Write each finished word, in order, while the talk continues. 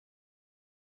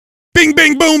Bing,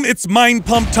 bang, boom. It's Mind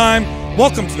Pump time.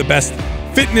 Welcome to the best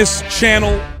fitness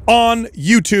channel on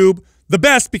YouTube. The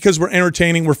best because we're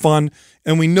entertaining, we're fun,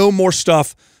 and we know more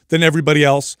stuff than everybody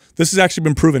else. This has actually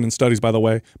been proven in studies, by the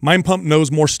way. Mind Pump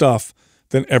knows more stuff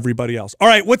than everybody else. All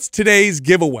right, what's today's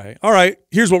giveaway? All right,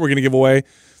 here's what we're going to give away.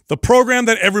 The program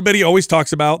that everybody always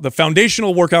talks about, the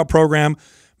foundational workout program,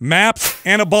 MAPS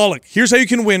Anabolic. Here's how you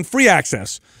can win free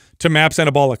access to MAPS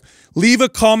Anabolic. Leave a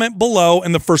comment below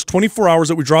in the first 24 hours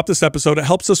that we drop this episode. It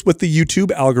helps us with the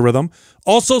YouTube algorithm.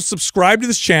 Also, subscribe to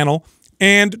this channel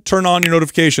and turn on your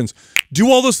notifications. Do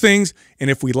all those things,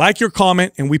 and if we like your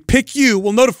comment and we pick you,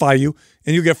 we'll notify you,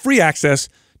 and you'll get free access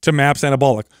to MAPS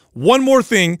Anabolic. One more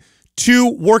thing,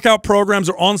 2 workout programs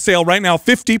are on sale right now,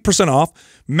 50%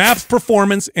 off. MAPS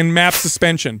Performance and MAPS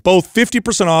Suspension, both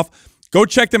 50% off. Go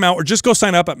check them out or just go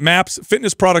sign up at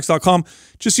mapsfitnessproducts.com.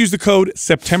 Just use the code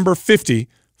September50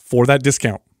 for that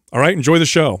discount. All right, enjoy the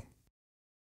show.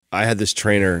 I had this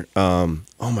trainer. Oh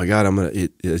my God,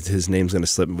 his name's gonna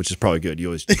slip, which is probably good. You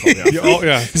always call me out. Oh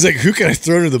yeah, he's like, who can I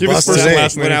throw to the bus today?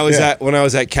 When I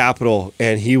was at Capitol,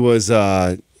 and he was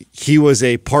a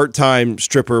part-time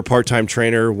stripper, part-time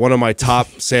trainer, one of my top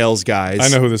sales guys. I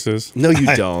know who this is. No,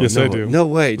 you don't. Yes, no, I do. No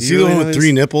way. Is he the one with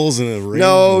 3 nipples and a ring?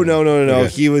 No. Okay.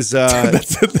 He was. I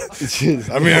mean,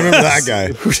 I remember that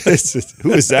guy. Who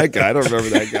is that guy? I don't remember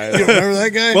that guy. You don't remember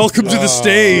that guy? Welcome to the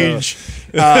stage.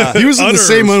 He was in the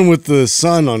same one with the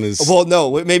sun on his. Well,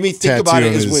 no. What made me think about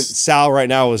it is when Sal right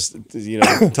now was,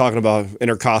 talking about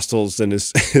intercostals and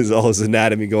his all his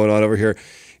anatomy going on over here.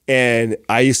 And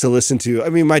I used to listen to,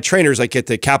 my trainers, like at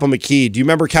the Kappa McKee. Do you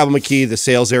remember Kappa McKee? The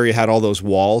sales area had all those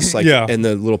walls, like in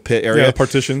the little pit area. Yeah, the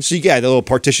partitions. So the little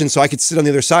partitions. So I could sit on the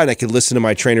other side and I could listen to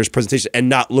my trainer's presentation and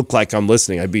not look like I'm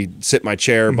listening. I'd sit in my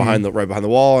chair right behind the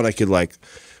wall, and I could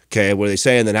okay, what do they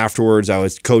say? And then afterwards, I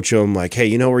would coach them like, hey,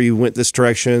 you know where you went this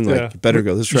direction? Like, you better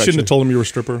go this direction. You shouldn't have told him you were a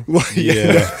stripper. Well,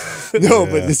 No,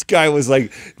 but this guy was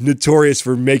like notorious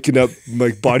for making up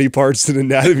like body parts and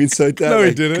anatomy and stuff like that. No,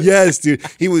 he didn't. Yes, dude.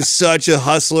 He was such a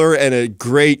hustler and a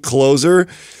great closer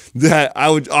that I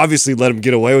would obviously let him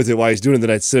get away with it while he's doing it.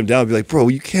 Then I'd sit him down and be like, bro,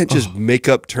 you can't just make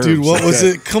up terms. Dude, what like was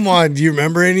that. it? Come on. Do you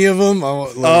remember any of them?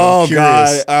 Oh,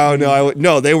 God. Oh, no.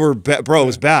 No, they were, bro, it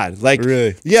was bad. Like,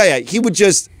 really? Yeah. He would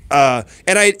just, and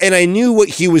I knew what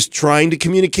he was trying to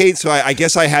communicate, so I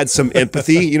guess I had some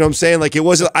empathy. You know what I'm saying? Like, it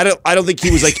wasn't. I don't think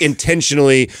he was like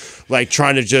intentionally like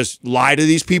trying to just lie to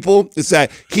these people. It's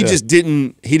that he just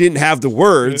didn't. He didn't have the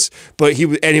words, but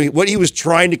what he was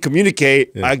trying to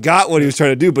communicate. I got what he was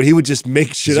trying to do, but he would just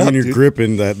make shit up. When you're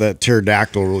gripping that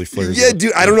pterodactyl really flares. Yeah, up.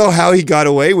 dude. I don't know how he got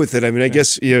away with it. I mean, I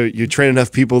guess you train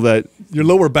enough people that your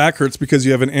lower back hurts because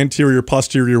you have an anterior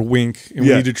posterior wink, and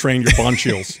we need to train your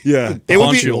bronchioles.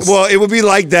 It would be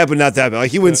like that, but not that bad.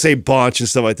 Like he wouldn't say bonch and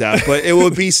stuff like that, but it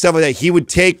would be stuff like that. He would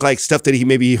take like stuff that he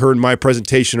maybe heard in my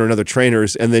presentation or another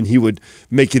trainer's, and then he would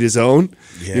make it his own.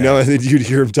 And then you'd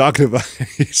hear him talking about it.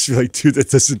 He's like, dude,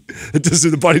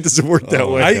 the body doesn't work that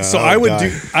way.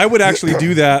 I would actually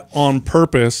do that on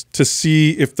purpose to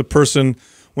see if the person,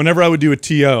 whenever I would do a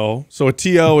TO, so a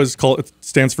TO it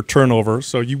stands for turnover.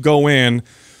 So you go in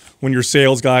when your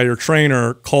sales guy or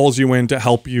trainer calls you in to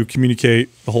help you communicate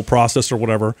the whole process or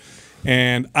whatever.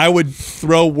 And I would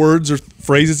throw words or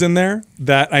phrases in there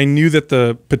that I knew that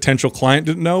the potential client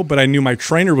didn't know, but I knew my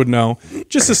trainer would know,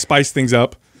 just to spice things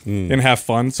up and have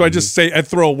fun. So I'd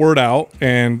throw a word out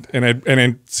and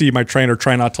I'd see my trainer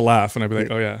try not to laugh, and I'd be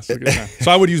like, oh yeah. So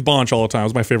I would use bonch all the time. It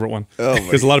was my favorite one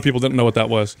because a lot of people didn't know what that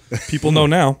was. People know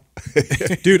now.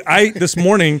 Dude, this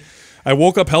morning I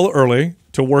woke up hella early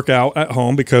to work out at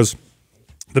home because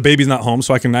the baby's not home,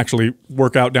 so I can actually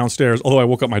work out downstairs. Although I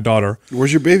woke up my daughter.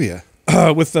 Where's your baby at?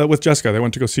 With Jessica. They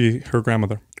went to go see her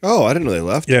grandmother. Oh, I didn't know they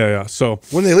left. Yeah. So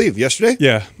when did they leave? Yesterday?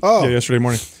 Yeah. Oh, yeah, yesterday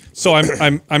morning. So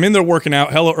I'm in there working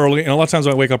out hella early, and a lot of times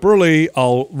when I wake up early,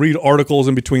 I'll read articles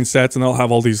in between sets, and they'll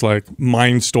have all these like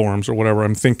mind storms or whatever.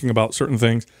 I'm thinking about certain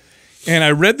things, and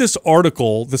I read this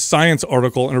article, the science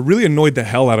article, and it really annoyed the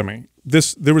hell out of me.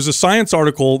 There was a science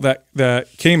article that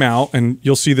came out, and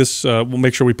you'll see this. We'll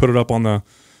make sure we put it up on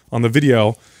the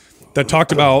video, that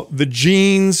talked about the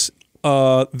genes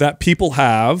that people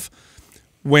have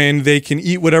when they can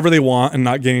eat whatever they want and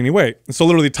not gain any weight. And so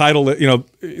literally titled it,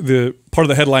 the part of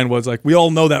the headline was like, we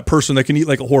all know that person that can eat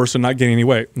like a horse and not gain any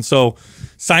weight. And so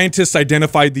scientists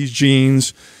identified these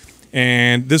genes,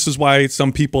 and this is why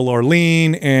some people are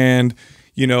lean, and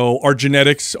our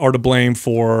genetics are to blame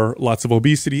for lots of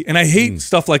obesity. And I hate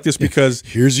stuff like this because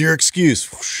here's your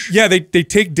excuse. Yeah, they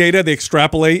take data, they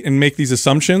extrapolate and make these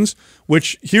assumptions,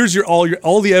 which here's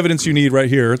all the evidence you need right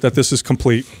here that this is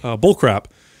complete bullcrap.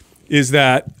 is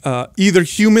that either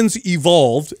humans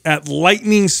evolved at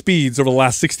lightning speeds over the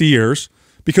last 60 years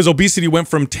because obesity went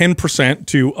from 10%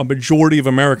 to a majority of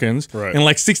Americans in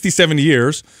like 60, 70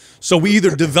 years. So we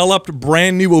either developed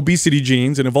brand new obesity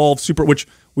genes and evolved which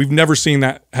we've never seen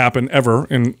that happen ever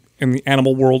in the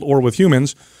animal world or with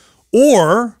humans,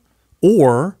 or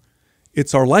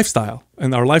it's our lifestyle,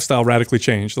 and our lifestyle radically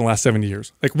changed in the last 70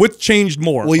 years. Like, what changed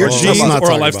more? Well, your genes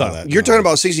or our lifestyle? You're talking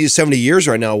about 60 to 70 years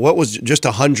right now. What was just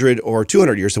 100 or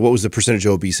 200 years? So what was the percentage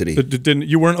of obesity?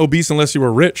 You weren't obese unless you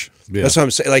were rich. Yeah. That's what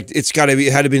I'm saying. Like, it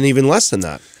had to be even less than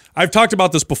that. I've talked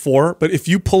about this before, but if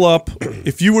you pull up,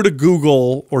 if you were to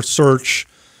Google or search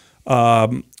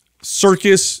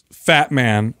circus fat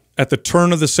man at the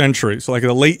turn of the century, so like in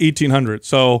the late 1800s.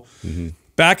 So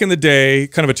back in the day,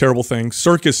 kind of a terrible thing,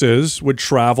 circuses would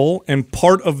travel, and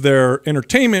part of their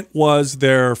entertainment was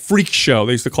their freak show,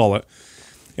 they used to call it.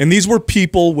 And these were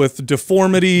people with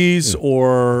deformities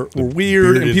or weird.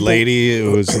 Bearded and people, lady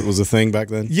was a thing back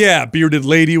then. Yeah, bearded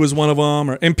lady was one of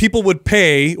them. And people would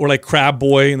pay, or like Crab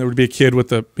Boy, and there would be a kid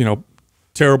with a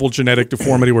terrible genetic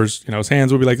deformity where his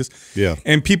hands would be like this. Yeah.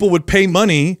 And people would pay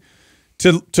money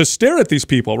to stare at these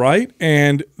people, right?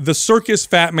 And the circus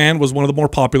fat man was one of the more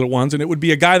popular ones, and it would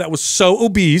be a guy that was so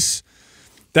obese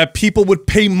that people would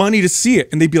pay money to see it,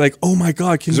 and they'd be like, "Oh my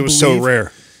God, can you believe?" It was so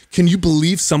rare. Can you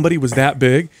believe somebody was that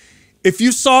big? If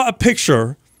you saw a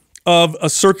picture of a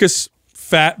circus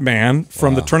fat man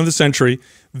from the turn of the century,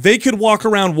 they could walk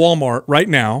around Walmart right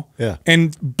now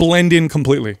and blend in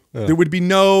completely. There would be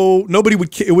nobody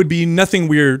would, it would be nothing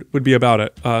weird would be about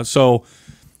it. So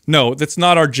no, that's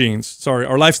not our genes. Sorry,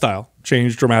 our lifestyle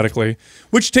changed dramatically,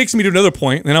 which takes me to another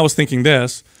point. And I was thinking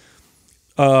this,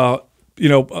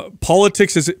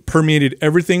 politics has permeated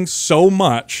everything so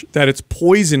much that it's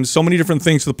poisoned so many different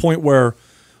things to the point where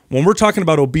when we're talking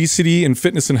about obesity and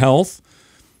fitness and health,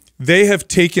 they have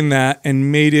taken that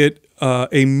and made it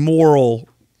a moral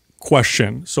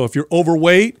question. So if you're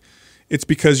overweight, it's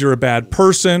because you're a bad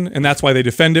person, and that's why they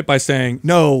defend it by saying,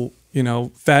 no,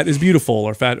 fat is beautiful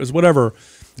or fat is whatever.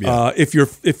 Yeah. If you're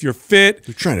fit,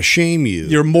 they're trying to shame you.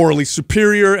 You're morally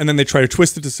superior, and then they try to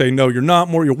twist it to say, no, you're not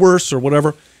more, you're worse or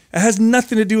whatever. It has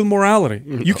nothing to do with morality.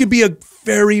 You could be a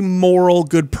very moral,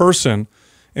 good person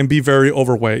and be very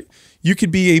overweight. You could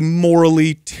be a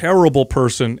morally terrible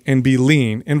person and be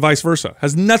lean, and vice versa.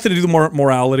 Has nothing to do with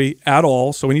morality at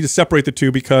all. So we need to separate the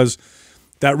two, because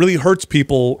that really hurts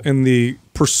people in the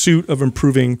pursuit of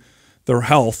improving their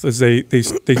health, as they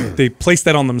place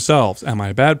that on themselves. Am I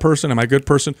a bad person? Am I a good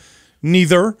person?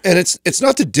 Neither. And it's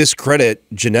not to discredit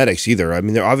genetics either. I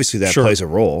mean, obviously that plays a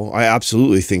role. I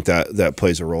absolutely think that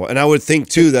plays a role. And I would think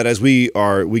too that as we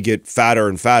get fatter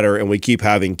and fatter and we keep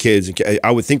having kids,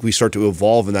 I would think we start to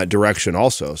evolve in that direction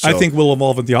also. So, I think we'll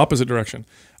evolve in the opposite direction.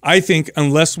 I think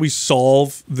unless we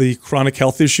solve the chronic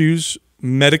health issues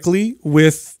medically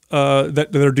with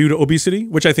that are due to obesity,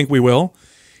 which I think we will,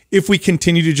 if we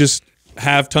continue to just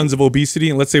have tons of obesity,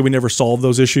 and let's say we never solve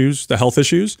those issues, the health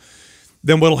issues,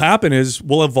 then what'll happen is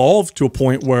we'll evolve to a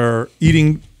point where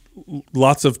eating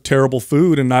lots of terrible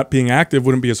food and not being active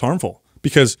wouldn't be as harmful,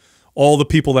 because all the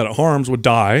people that it harms would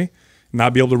die,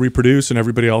 not be able to reproduce, and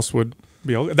everybody else would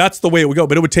be able. That's the way it would go.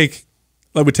 But it would take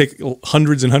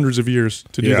hundreds and hundreds of years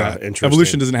to do that.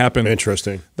 Evolution doesn't happen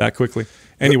that quickly.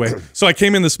 Anyway, so I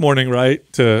came in this morning, right,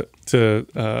 I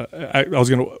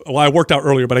worked out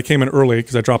earlier, but I came in early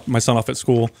because I dropped my son off at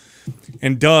school.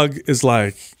 And Doug is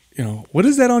like, what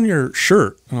is that on your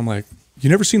shirt? And I'm like, you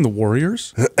never seen The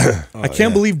Warriors? I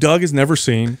can't believe Doug has never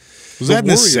seen. Was that in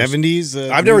the 70s?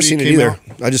 I've never seen it either.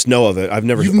 I just know of it.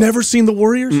 You've never seen The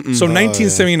Warriors? So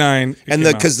 1979. And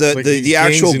because the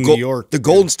actual the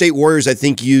Golden State Warriors, I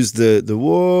think, use the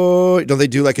don't they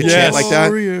do like a chant like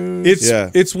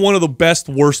that? It's one of the best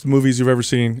worst movies you've ever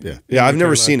seen. Yeah, I've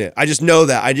never seen it. I just know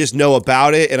that. I just know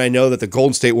about it, and I know that the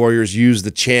Golden State Warriors use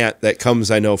the chant that comes,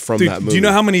 I know, from that movie. Do you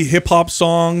know how many hip hop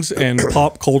songs and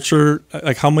pop culture,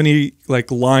 like how many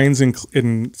lines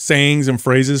and sayings and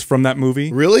phrases from that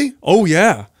movie? Really? Oh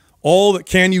yeah, all that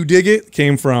 "Can You Dig It"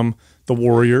 came from the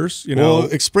Warriors. Well,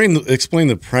 explain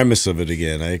the premise of it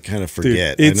again. I kind of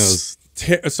forget. Dude,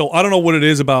 so I don't know what it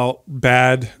is about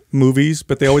bad movies,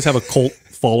 but they always have a cult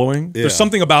following. There's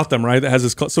something about them, right, that has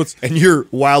this cult. So it's, and you're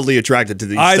wildly attracted to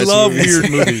these. I love weird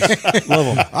movies.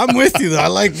 Love them. I'm with you though.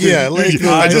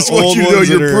 I just want you to know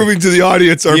you're proving to the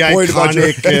audience our point about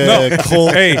your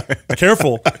cult. Hey,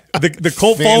 careful. The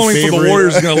cult following for the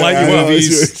Warriors is going to light you up.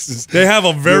 They have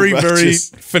a very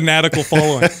fanatical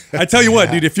following. I tell you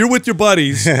what, dude, if you're with your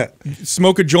buddies,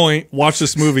 smoke a joint, watch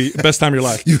this movie, best time of your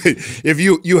life. If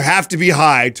you have to be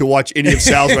high to watch any of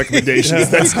Sal's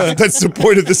recommendations. That's the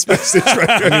point of this message right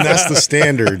I mean, that's the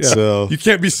standard. So you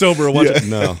can't be sober and watch it.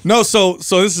 No. So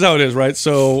this is how it is, right?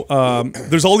 So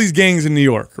there's all these gangs in New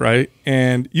York, right?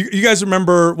 And you guys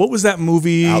remember, what was that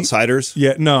movie? Outsiders?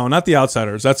 Yeah, no, not The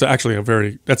Outsiders. That's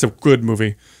actually that's a good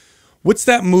movie. What's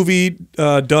that movie,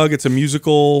 Doug? It's a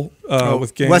musical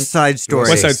with gangs. West Side Story.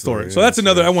 West Side Story. So that's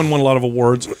another. That one won a lot of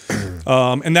awards,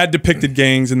 and that depicted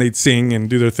gangs, and they'd sing and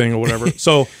do their thing or whatever.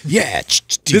 So yeah,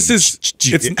 this is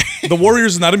The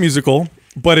Warriors is not a musical,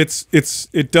 but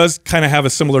it does kind of have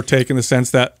a similar take in the sense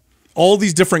that all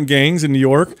these different gangs in New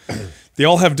York, they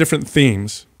all have different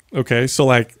themes. Okay, so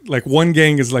like one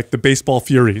gang is like the Baseball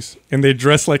Furies, and they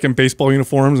dress like in baseball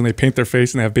uniforms, and they paint their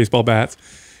face, and they have baseball bats.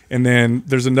 And then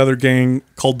there's another gang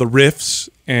called the Riffs,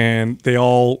 and they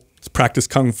all practice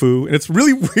kung fu, and it's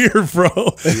really weird, bro.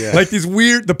 Yeah. Like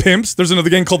the Pimps. There's another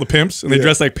gang called the Pimps, and they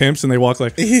dress like pimps, and they walk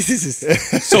like.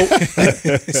 So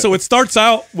it starts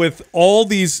out with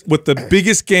the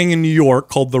biggest gang in New York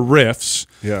called the Riffs.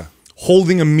 Yeah.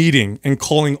 Holding a meeting and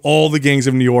calling all the gangs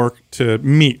of New York to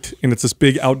meet, and it's this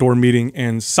big outdoor meeting.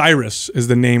 And Cyrus is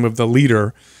the name of the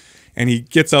leader, and he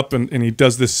gets up and he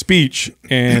does this speech,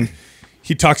 and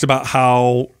he talks about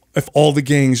how if all the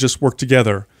gangs just work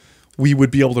together, we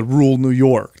would be able to rule New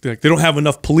York. Like, they don't have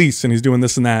enough police, and he's doing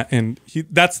this and that. And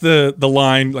that's the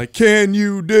line, like, can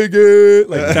you dig it?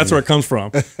 Like, that's where it comes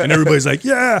from. And everybody's like,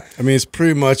 yeah. I mean, it's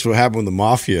pretty much what happened with the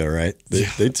mafia, right?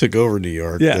 They took over New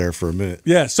York there for a minute.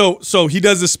 Yeah, so he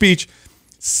does this speech,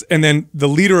 and then the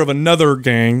leader of another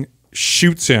gang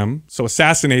shoots him, so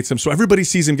assassinates him. So everybody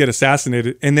sees him get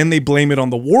assassinated, and then they blame it on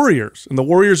the Warriors. And the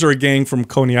Warriors are a gang from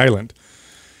Coney Island.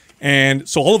 And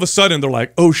so all of a sudden, they're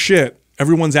like, oh, shit.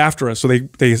 Everyone's after us, so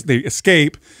they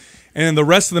escape, and then the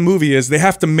rest of the movie is they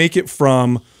have to make it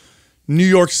from New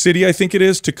York City, I think it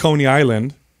is, to Coney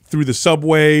Island through the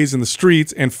subways and the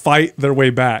streets and fight their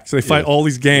way back. So they fight all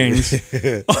these gangs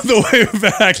on the way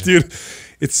back, dude.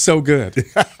 It's so good.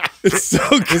 It's so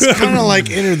good. It's kind of like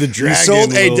Enter the Dragon. You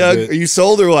sold? Hey, Doug, are you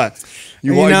sold or what?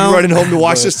 You running home to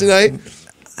watch this tonight?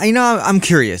 I'm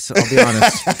curious. I'll be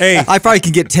honest. Hey, I probably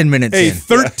could get 10 minutes in.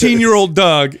 13-year-old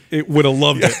Doug, it would have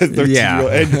loved it. Yeah.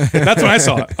 And that's when I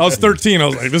saw it. I was 13. I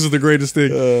was like, this is the greatest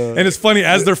thing. And it's funny,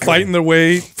 as they're fighting their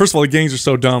way, first of all, the gangs are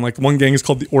so dumb. Like, one gang is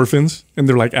called the Orphans, and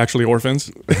they're like actually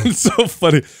orphans. It's so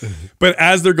funny. But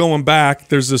as they're going back,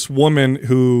 there's this woman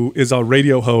who is a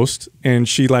radio host, and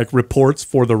she like reports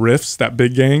for the Riffs, that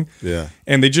big gang. Yeah.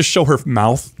 And they just show her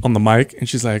mouth on the mic, and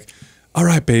she's like, all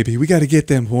right, baby, we got to get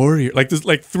them warriors. Like this,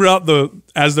 like throughout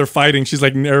as they're fighting, she's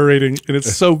like narrating, and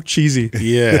it's so cheesy.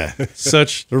 Yeah,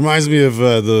 it reminds me of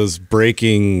those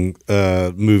breaking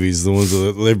movies, the ones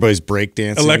that everybody's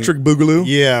breakdancing, Electric Boogaloo.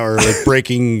 Yeah, or like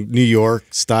Breaking New York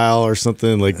style or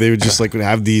something. Like they would just like would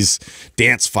have these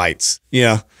dance fights.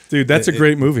 Yeah, dude, that's a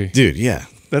great movie. Dude, yeah.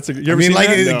 That's a. You ever seen that?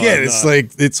 It's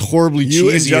like it's horribly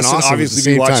cheesy and awesome.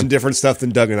 Obviously, be watching different stuff than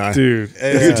Doug and I. Dude,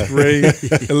 it's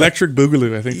great. Electric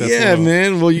Boogaloo, I think that's. Yeah,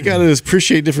 man. Well, you got to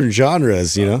appreciate different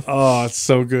genres, you know. Oh, it's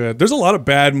so good. There's a lot of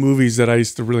bad movies that I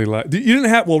used to really like. You didn't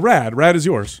have Rad. Rad is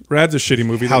yours. Rad's a shitty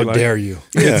movie. How dare you?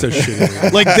 Yeah. It's a shitty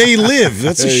movie. Like They Live.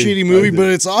 That's a shitty movie, but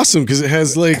it's awesome because it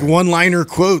has like one-liner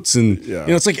quotes, and you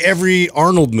know, it's like every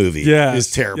Arnold movie. Yeah, is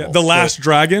terrible. Yeah. The Last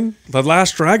Dragon. The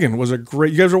Last Dragon was a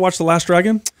great. You guys ever watched The Last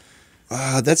Dragon?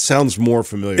 That sounds more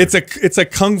familiar. It's a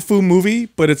kung fu movie,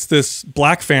 but it's this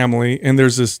black family, and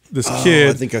there's this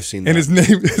kid. I think I've seen that. And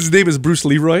his name is Bruce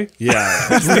Leroy. Yeah,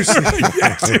 Bruce Lee.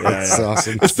 That's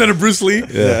awesome. Instead of Bruce Lee.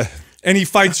 Yeah. And he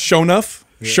fights Shonuff.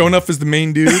 Shonuff is the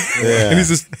main dude, and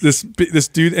he's this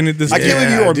dude. And I can't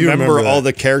believe you remember all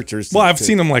the characters. Well, I've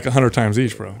seen them like 100 times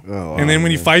each, bro. Oh, and then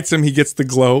when he fights him, he gets the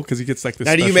glow because he gets like this.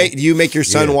 Now, do you make your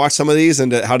son watch some of these,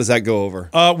 and how does that go over?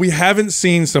 We haven't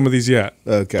seen some of these yet.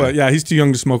 Okay, but yeah, he's too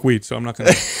young to smoke weed, so I'm not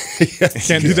gonna.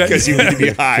 Can't do that because you need to be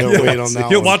high. Can't wait on that.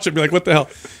 He'll watch it and be like, "What the hell?"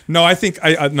 No, I think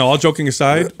no. All joking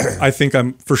aside, I think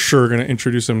I'm for sure gonna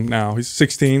introduce him now. He's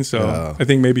 16, so I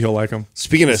think maybe he'll like him.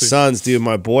 Speaking of sons, dude,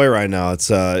 my boy right now,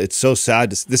 it's so sad.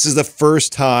 This is the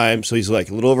first time, so he's like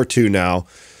a little over 2 now.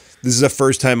 This is the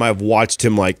first time I've watched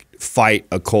him like fight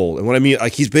a cold. And what I mean,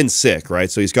 like he's been sick, right?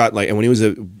 So he's got like, and when he was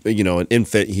an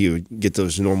infant, he would get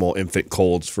those normal infant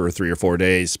colds for 3 or 4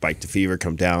 days, spike to fever,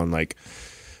 come down, like.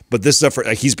 But this is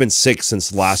like he's been sick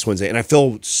since last Wednesday, and I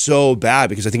feel so bad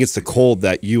because I think it's the cold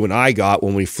that you and I got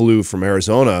when we flew from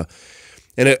Arizona.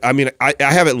 And I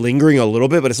have it lingering a little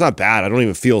bit, but it's not bad. I don't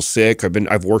even feel sick.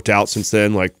 I've worked out since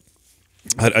then, like.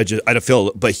 I don't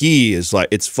feel, but he is like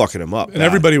it's fucking him up. And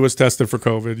everybody was tested for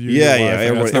COVID.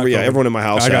 Everyone in my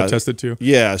house. I got tested too.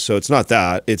 Yeah, so it's not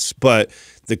that. But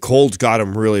the cold's got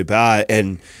him really bad,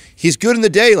 and he's good in the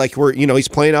day. Like he's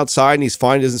playing outside and he's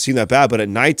fine. Doesn't seem that bad. But at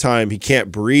nighttime, he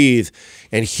can't breathe,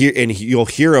 and you'll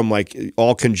hear him like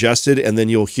all congested, and then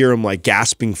you'll hear him like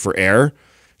gasping for air.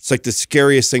 It's like the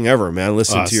scariest thing ever, man.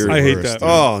 Listen to your. I hate that.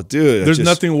 Oh, dude. There's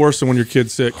nothing worse than when your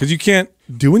kid's sick because you can't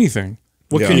do anything.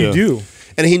 What can you do?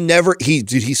 And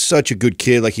he's such a good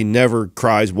kid. Like he never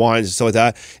cries, whines, and stuff like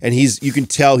that. And you can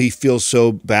tell he feels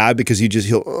so bad because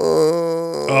he'll.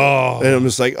 And I'm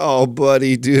just like, oh,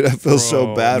 buddy, dude, I feel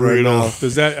so bad right now.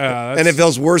 Does that? And it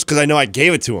feels worse because I know I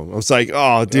gave it to him. I was like,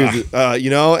 oh, dude,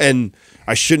 and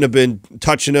I shouldn't have been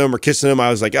touching him or kissing him. I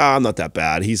was like, I'm not that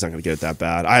bad. He's not going to get it that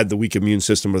bad. I had the weak immune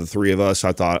system of the three of us.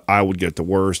 I thought I would get the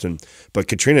worst. But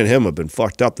Katrina and him have been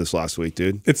fucked up this last week,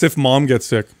 dude. It's if mom gets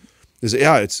sick.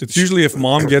 It's usually if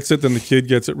mom gets it, then the kid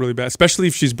gets it really bad, especially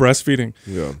if she's breastfeeding.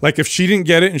 Yeah. Like if she didn't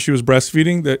get it and she was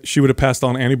breastfeeding, that she would have passed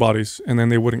on antibodies and then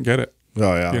they wouldn't get it.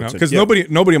 Oh yeah, because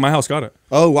nobody in my house got it.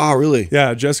 Oh wow, really?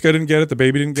 Yeah, Jessica didn't get it. The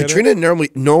baby didn't get it. Katrina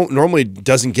normally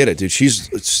doesn't get it, dude. She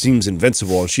seems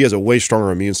invincible, and she has a way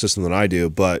stronger immune system than I do.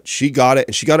 But she got it,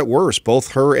 and she got it worse.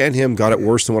 Both her and him got it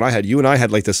worse than what I had. You and I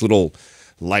had like this little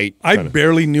light. I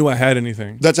barely knew I had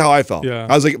anything. That's how I felt. Yeah,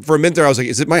 I was like, for a minute there, I was like,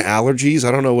 is it my allergies?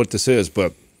 I don't know what this is,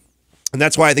 but. And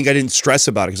that's why I think I didn't stress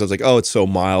about it because I was like, oh, it's so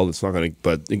mild. It's not going to,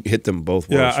 but it hit them both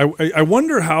worse. Yeah, I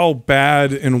wonder how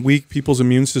bad and weak people's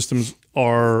immune systems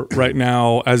are right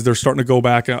now as they're starting to go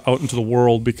back out into the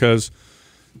world because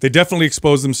they definitely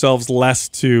expose themselves less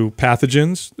to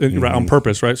pathogens on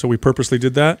purpose, right? So we purposely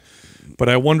did that. But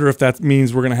I wonder if that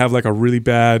means we're going to have like a really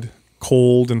bad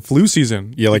cold and flu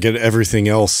season. Yeah, like everything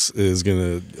else is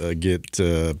gonna get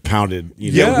pounded.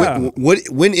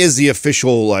 When is the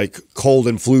official like cold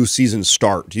and flu season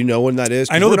start? Do you know when that is?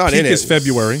 I know the peak is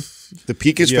February. The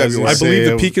peak is February. I believe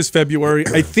the peak is February.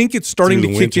 I think it's starting to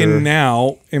kick in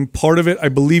now, and part of it I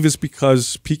believe is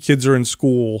because kids are in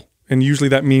school, and usually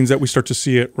that means that we start to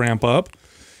see it ramp up.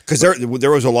 Because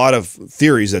there was a lot of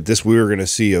theories that we were going to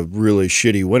see a really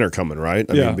shitty winter coming, right?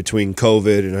 I mean, between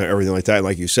COVID and everything like that, and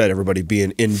like you said, everybody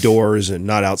being indoors and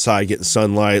not outside getting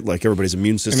sunlight, like everybody's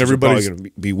immune system is probably going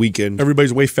to be weakened.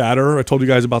 Everybody's way fatter. I told you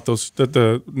guys about those.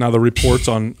 Now the reports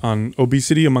on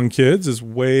obesity among kids is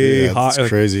way high. That's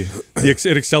crazy.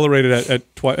 It accelerated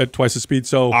at twice the speed.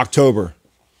 So October.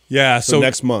 Yeah. So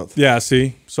next month. Yeah.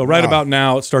 See. So right about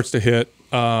now it starts to hit,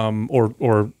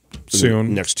 or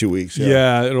soon. Next 2 weeks.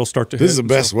 Yeah, it'll start to hit. This is the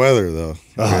best weather, though.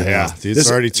 Oh, yeah. Dude,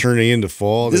 it's already turning into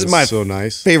fall. This is my so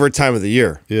nice. favorite time of the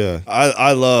year. Yeah.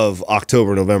 I love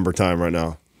October, November time right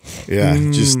now. Yeah,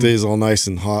 it just stays all nice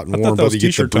and hot and warm, but you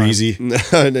get the breezy.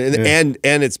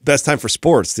 and it's best time for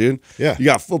sports, dude. Yeah. You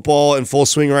got football in full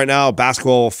swing right now.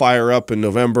 Basketball will fire up in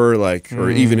November,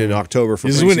 or even in October.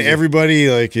 This is when everybody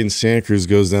like in Santa Cruz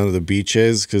goes down to the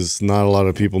beaches because not a lot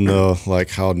of people know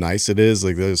like how nice it is.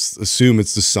 Like they assume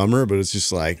it's the summer, but it's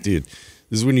just like, dude,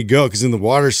 this is when you go because then the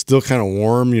water's still kind of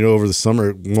warm, over the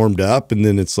summer it warmed up, and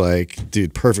then it's like,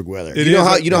 dude, perfect weather.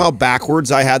 You know how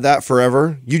backwards I had that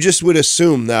forever? You just would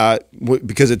assume that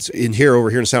because it's over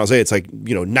here in San Jose, it's like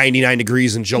 99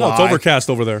 degrees in July. No, it's overcast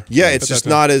over there. Yeah, it's just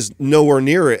not as nowhere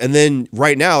near it. And then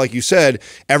right now, like you said,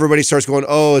 everybody starts going,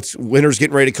 oh, it's winter's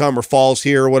getting ready to come or fall's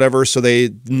here or whatever. So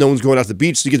no one's going out to the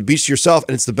beach. So you get the beach to yourself,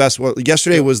 and it's the best. Well,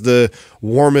 yesterday was the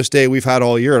warmest day we've had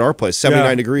all year at our place,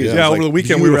 79 degrees. Yeah, over the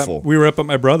weekend we were up at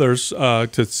my brother's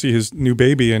to see his new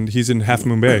baby, and he's in Half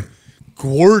Moon Bay.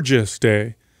 Gorgeous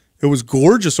day. It was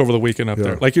gorgeous over the weekend up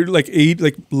there. Like you're like mid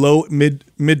to low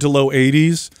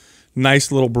 80s.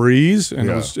 Nice little breeze, and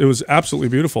it was absolutely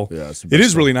beautiful. Yeah, it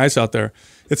is really nice out there.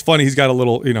 It's funny. He's got a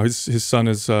little, his son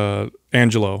is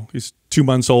Angelo. He's 2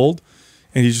 months old.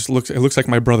 And he just looks like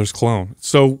my brother's clone. It's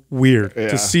so weird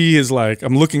to see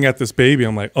I'm looking at this baby.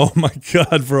 I'm like, oh my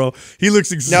God, bro. He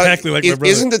looks exactly like my brother.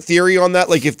 Isn't the theory on that,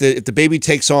 like if the baby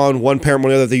takes on one parent or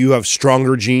the other, that you have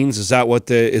stronger genes? Is that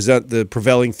the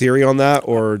prevailing theory on that?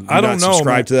 Or do I don't know,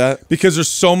 subscribe to that? Because there's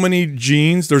so many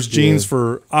genes. There's genes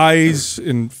for eyes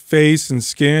and face and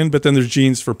skin, but then there's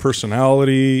genes for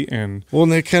personality and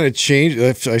and they kind of change.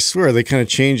 I swear they kind of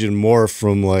change it more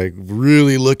from like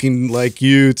really looking like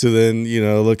you to then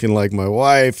looking like my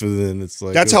wife, and then it's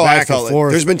like that's how I felt.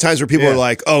 There's been times where people are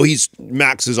like, "Oh,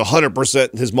 Max is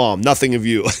 100% his mom, nothing of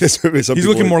you." He's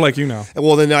looking more like you now.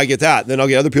 Well, then I get that. Then I'll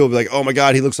get other people be like, "Oh my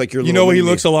God, he looks like your." You know what he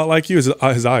looks a lot like you is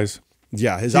his eyes.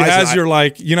 Yeah, his eyes. He has your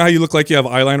like, how you look like you have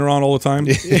eyeliner on all the time.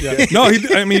 Yeah. No,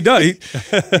 he does.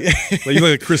 You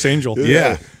look like Chris Angel.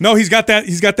 Yeah. No, he's got that.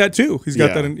 He's got that too. He's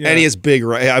got that. And he has big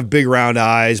round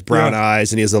eyes, brown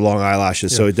eyes, and he has the long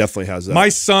eyelashes. So he definitely has that. My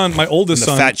son, my oldest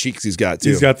son, the fat cheeks he's got too.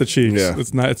 He's got the cheeks. Yeah.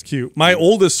 It's cute. My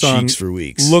oldest son cheeks for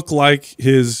weeks. look like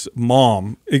his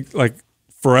mom, like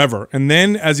forever. And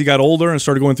then as he got older and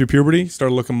started going through puberty, he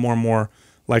started looking more and more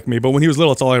like me. But when he was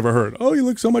little, it's all I ever heard. Oh, you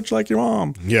look so much like your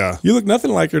mom. Yeah. You look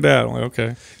nothing like your dad. I'm like,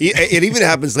 okay. It even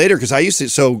happens later because I used to.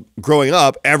 So growing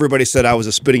up, everybody said I was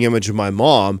a spitting image of my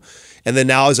mom. And then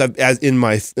now, as I got into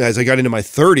my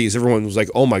 30s, everyone was like,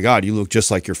 "Oh my God, you look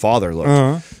just like your father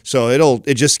looked." So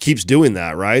it just keeps doing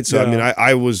that, right? So I mean,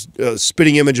 I was a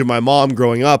spitting image of my mom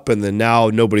growing up, and then now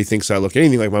nobody thinks I look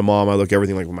anything like my mom. I look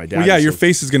everything like my dad. Well, yeah, your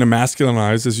face is going to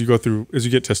masculinize as you go through, as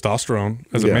you get testosterone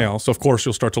as a male. So of course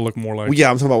you'll start to look more like. Well, yeah,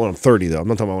 I'm talking about when I'm 30 though. I'm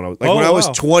not talking about when I was when I was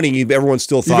 20. Everyone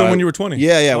still thought. Even when you were 20.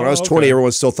 Yeah. When I was 20,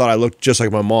 everyone still thought I looked just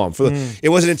like my mom. It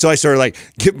wasn't until I started like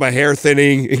getting my hair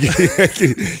thinning, and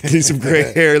getting some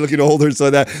gray hair, looking older and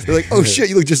stuff like that. They're like, "Oh shit,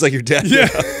 you look just like your dad." Yeah.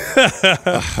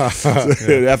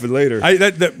 It happened later.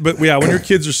 But yeah, when your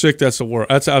kids are sick, that's the worst.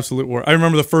 That's absolute worst. I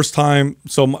remember the first time.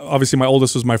 So obviously my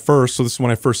oldest was my first, so this is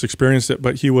when I first experienced it.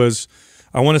 But he was,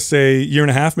 I want to say, a year and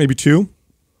a half, maybe 2,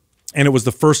 and it was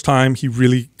the first time he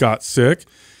really got sick,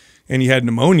 and he had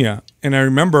pneumonia. And I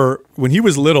remember when he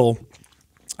was little,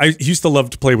 he used to love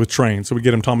to play with trains. So we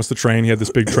get him Thomas the Train. He had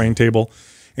this big train table,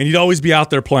 and he'd always be out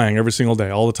there playing every single day,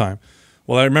 all the time.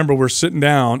 Well, I remember we're sitting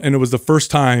down, and it was the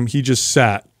first time he just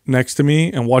sat next to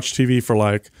me and watched TV for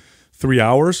like 3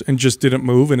 hours and just didn't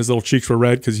move, and his little cheeks were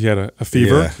red because he had a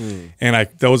fever. Yeah. And I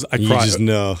cried. You just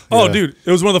know. Oh, dude,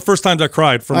 it was one of the first times I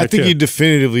cried for my kid. I think you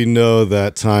definitively know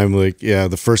that time. Like, yeah,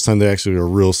 the first time they actually were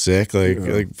real sick.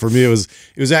 Like for me, it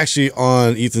was actually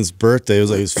on Ethan's birthday. It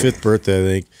was like his 5th birthday, I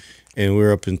think. And we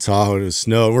were up in Tahoe, and it was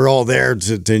snow. And we're all there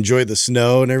to enjoy the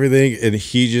snow and everything. And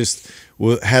he just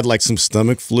had like some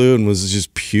stomach flu and was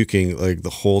just puking like the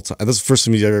whole time. That's the first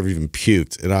time he ever even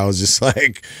puked. And I was just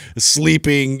like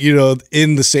sleeping,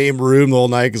 in the same room the whole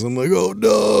night because I'm like, oh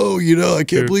no, I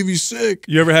can't believe he's sick.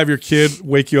 You ever have your kid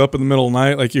wake you up in the middle of the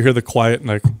night? Like you hear the quiet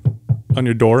like on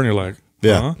your door and you're like,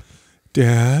 yeah,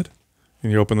 Dad?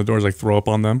 And you open the doors, like throw up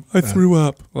on them. I threw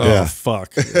up. Oh, yeah.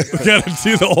 Fuck. We got to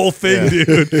do the whole thing,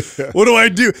 dude. What do I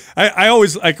do? I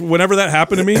always, like, whenever that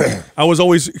happened to me, I was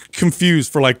always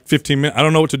confused for like 15 minutes. I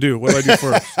don't know what to do. What do I do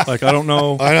first? Like, I don't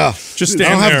know. I know. Just stand there.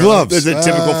 I don't have gloves. There's a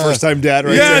typical first-time dad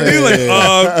right there.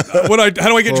 Yeah, dude. How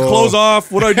do I get your clothes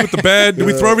off? What do I do with the bed? Do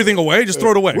we throw everything away? Just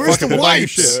throw it away. Where's Fuck the it,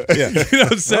 wipes? Shit. Yeah. You know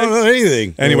what I'm saying? I don't know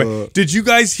anything. Anyway, did you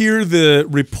guys hear the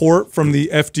report from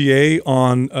the FDA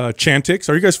on Chantix?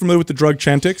 Are you guys familiar with the drug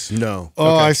Chantix? No.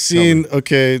 Oh, Okay, I've seen.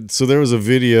 Okay, so there was a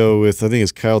video with, I think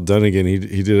it's Kyle Dunnigan. He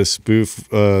did a spoof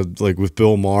like with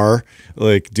Bill Maher,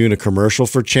 like doing a commercial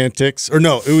for Chantix. Or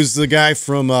no, it was the guy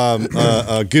from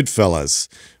Goodfellas.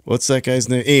 What's that guy's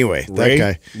name? Anyway, that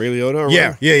guy. Ray Liotta? Or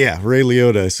yeah, Ray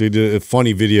Liotta. So he did a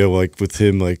funny video like with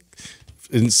him, like.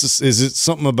 Is it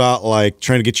something about like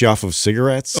trying to get you off of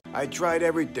cigarettes? I tried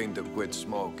everything to quit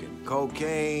smoking.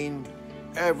 Cocaine,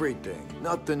 everything.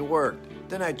 Nothing worked.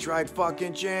 Then I tried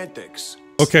fucking Chantix.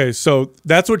 Okay, so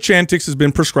that's what Chantix has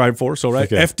been prescribed for. So,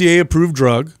 right, Okay. FDA-approved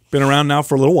drug, been around now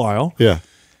for a little while. Yeah.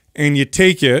 And you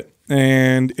take it,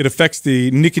 and it affects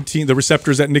the nicotine, the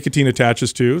receptors that nicotine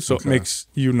attaches to, so it makes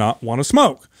you not want to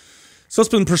smoke. So it's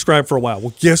been prescribed for a while.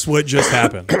 Well, guess what just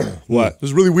happened? What? It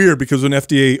was really weird because of an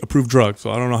FDA-approved drug, so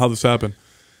I don't know how this happened.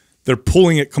 They're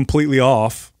pulling it completely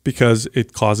off because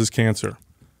it causes cancer.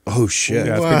 Oh shit!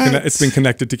 Yeah, it's been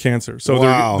connected to cancer. So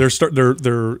Wow.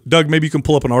 they're Doug. Maybe you can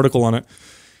pull up an article on it.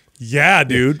 Yeah,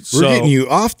 dude. We're getting you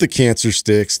off the cancer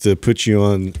sticks to put you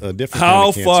on a different How kind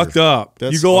of cancer. fucked up?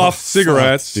 That's- You go off fuck,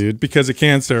 cigarettes, dude. because of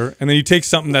cancer, and then you take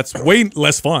something that's way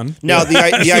less fun. Now the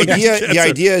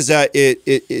idea is that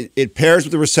it pairs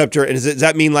with the receptor, and does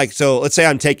that mean like, so let's say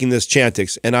I'm taking this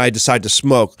Chantix and I decide to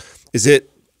smoke, does it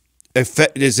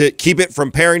keep it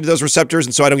from pairing to those receptors,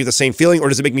 and so I don't get the same feeling, or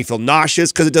does it make me feel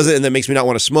nauseous because it does it, and that makes me not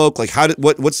want to smoke? Like,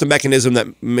 what's the mechanism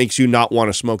that makes you not want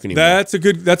to smoke anymore? That's a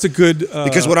good.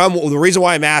 Because the reason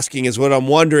why I'm asking is, what I'm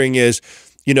wondering is,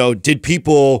 did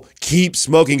people keep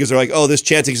smoking because they're like, oh, this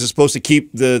Chantix is supposed to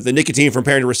keep the nicotine from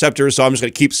pairing to receptors, so I'm just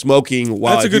going to keep smoking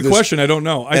while That's I a do good this? question. I don't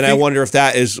know. I wonder if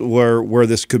that is where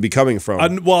this could be coming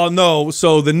from. Well, no.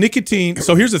 So the nicotine.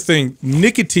 So here's the thing: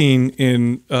 nicotine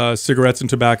in cigarettes and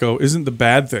tobacco isn't the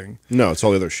bad thing. No, it's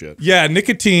all the other shit. Yeah,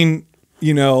 nicotine.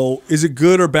 Is it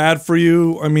good or bad for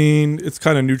you? I mean, it's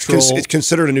kind of neutral. It's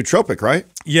considered a nootropic, right?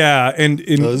 Yeah, and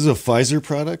This is a Pfizer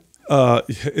product?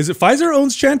 is it Pfizer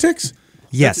owns Chantix?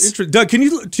 Yes. Doug, can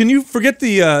you forget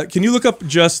the? Can you look up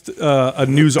just a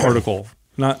news article,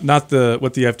 not what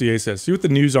the FDA says? See what the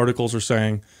news articles are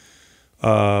saying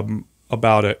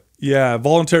about it. Yeah,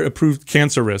 voluntary approved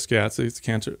cancer risk. Yeah, it's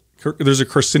cancer. There's a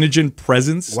carcinogen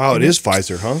presence. Wow, it is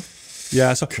Pfizer, huh?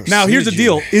 Yeah. So now here's the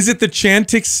deal: is it the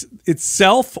Chantix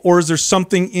itself, or is there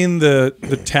something in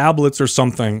the tablets or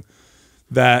something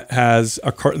that has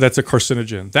that's a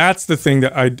carcinogen. That's the thing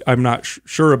that I'm not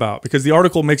sure about, because the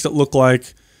article makes it look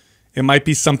like it might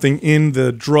be something in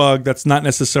the drug that's not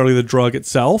necessarily the drug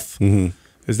itself.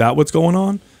 Is that what's going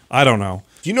on? I don't know.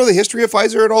 Do you know the history of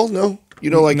Pfizer at all? No? You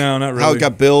know, like no, not really. how it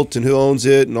got built and who owns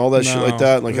it and all that shit like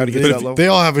that, and like how to get to that level? They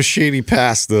all have a shady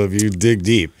past, though, if you dig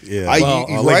deep. Yeah. Right?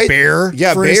 Like Bayer,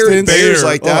 Yeah, for Bayer, instance. Bayer's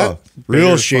like that. Real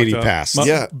Bayer's shady fucked up. past.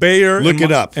 Yeah. Bayer, Look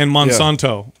it up. and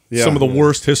Monsanto. Yeah. Some of the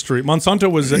worst history.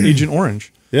 Monsanto was Agent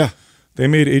Orange. Yeah. They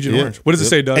made Agent Orange. What does it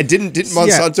say, Doug? And didn't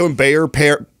Monsanto and Bayer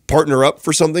partner up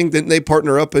for something? Didn't they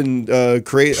partner up and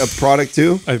create a product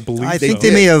too? I believe I so. think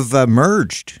they may have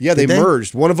merged. Yeah, they Did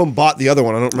merged. One of them bought the other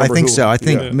one. I don't I remember. think who. so. I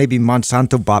think maybe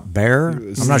Monsanto bought Bayer.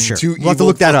 I'm not sure. Two We'll have to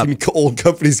look that up. Old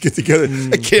companies get together.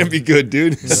 That can't be good,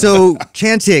 dude. So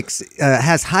Chantix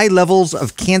has high levels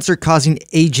of cancer-causing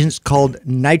agents called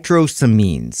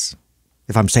nitrosamines,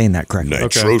 if I'm saying that correctly.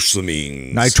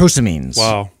 Nitrosamines. Nitrosamines.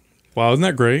 Wow, isn't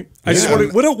that great? I just Yeah.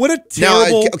 what a Now,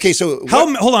 terrible. okay, so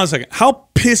hold on a second. How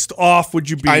pissed off would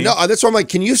you be? I know. That's why I'm like,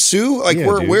 can you sue? Like, Yeah,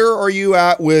 dude. where are you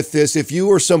at with this? If you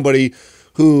were somebody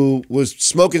who was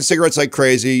smoking cigarettes like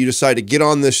crazy, you decide to get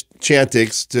on this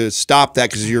Chantix to stop that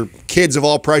because your kids have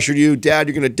all pressured you. Dad,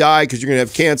 you're going to die because you're going to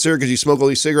have cancer because you smoke all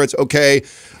these cigarettes. Okay,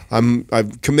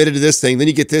 I've committed to this thing. Then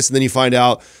you get this, and then you find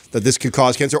out that this could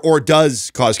cause cancer or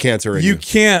does cause cancer. In You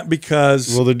can't,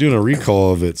 because Well, they're doing a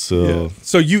recall of it, so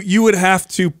so you would have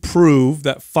to prove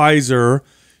that Pfizer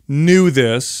knew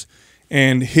this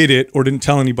and hid it or didn't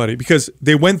tell anybody, because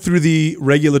they went through the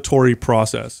regulatory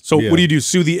process. So Yeah. what do?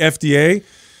 Sue the FDA?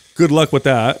 Good luck with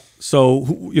that. So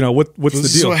what's the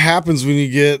This is deal? what happens when you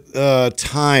get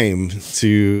time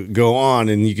to go on,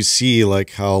 and you can see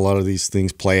like how a lot of these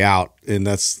things play out, and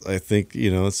that's, I think,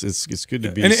 it's good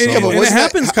to be. And somewhat- it wasn't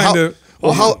happens that- kind of.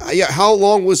 Well, how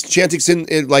long was Chantix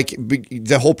in like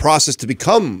the whole process to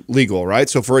become legal, right?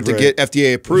 So for it to get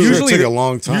FDA approved, Usually it took a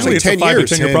long time. Usually Like it's 10 a 5 years.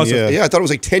 to 10 year 10, process. yeah, I thought it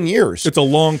was like 10 years. It's a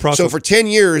long process. So for 10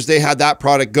 years, they had that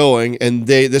product going, and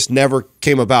this never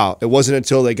came about. It wasn't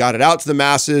until they got it out to the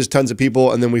masses, tons of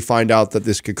people, and then we find out that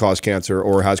this could cause cancer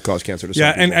or has caused cancer to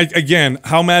some people. and again,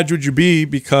 how mad would you be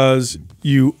because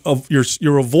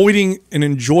you're avoiding an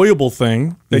enjoyable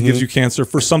thing that gives you cancer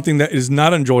for something that is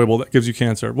not enjoyable that gives you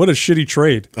cancer? What a shitty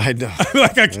trade. I know.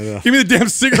 Give me the damn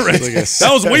cigarettes. Like a that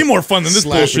was way more fun than this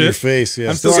slap in bullshit. your face, yeah.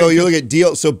 I'm still So you look at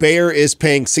deal. So Bayer is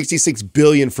paying $66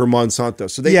 billion for Monsanto.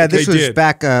 So they, Yeah, this They was did.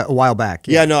 back a while back.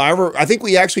 Yeah, no, I think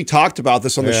we actually talked about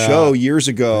this on the Yeah, show years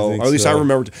ago, think or at least I so.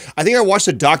 remember. I think I watched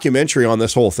a documentary on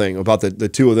this whole thing about the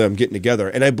two of them getting together,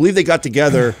 and I believe they got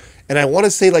together. And I want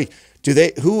to say, like,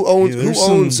 who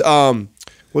owns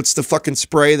what's the fucking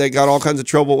spray that got all kinds of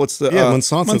trouble? What's the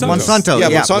Monsanto. Monsanto. Yeah,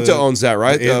 yeah. Monsanto owns that,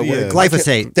 right? Yeah,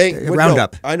 Glyphosate.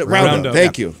 Roundup. I know Roundup. Roundup.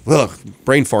 Thank you. Ugh,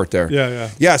 brain fart there.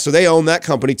 Yeah. So they own that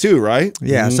company too, right?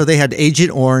 Yeah, so they had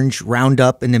Agent Orange,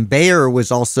 Roundup, and then Bayer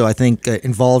was also, I think,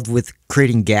 involved with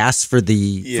creating gas for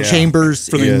the chambers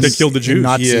that killed the in Jews.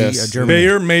 Nazi Yes. Germany.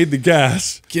 Bayer made the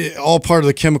gas. All part of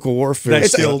the chemical warfare. That's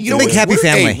It's still- you know, Big happy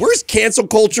family. Hey, where's cancel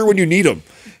culture when you need them?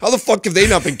 How the fuck have they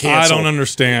not been I canceled? don't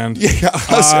understand.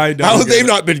 How have they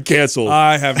not been canceled?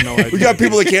 I have no idea. We got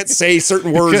people that can't say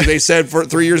certain words that they said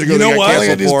 3 years ago. You know they got what? All they canceled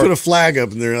gotta do is for. put a flag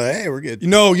up, and they're like, "Hey, we're good." You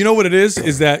know what it is?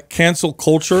 Is that cancel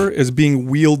culture is being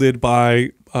wielded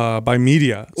by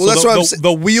media. Well, that's what I'm saying.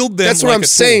 They'll wield them. That's what like I'm a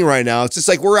saying tool. right now. It's just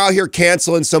like we're out here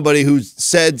canceling somebody who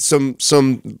said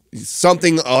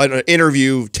something on an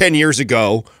interview 10 years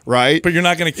ago, right? But you're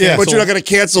not going to Yeah. cancel. But you're not going to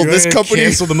cancel You're this gonna company.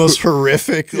 Cancel the most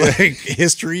horrific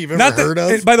history you've ever Not heard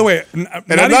that, of. By the way, And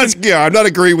I'm not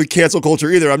agreeing with cancel culture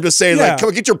either. I'm just saying, Yeah. like, come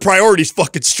on, get your priorities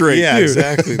fucking straight. yeah, Dude.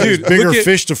 exactly. Dude, There's bigger look at-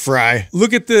 fish to fry.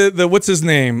 look at the what's his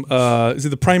name? Is it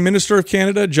the Prime Minister of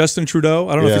Canada, Justin Trudeau?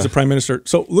 I don't know if Yeah. he's a Prime Minister.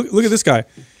 So look at this guy.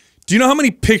 Do you know how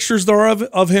many pictures there are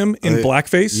of him in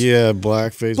blackface? Yeah,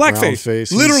 blackface, brown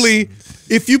face. Literally,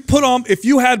 if you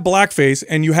had blackface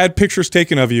and you had pictures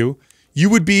taken of you, you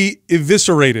would be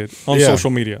eviscerated on Yeah.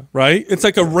 social media, right? It's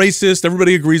like a racist.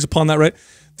 Everybody agrees upon that, right?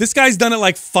 This guy's done it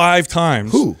like 5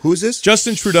 times. Who is this?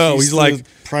 Justin Trudeau. He's He's the like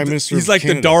Prime Minister He's of like the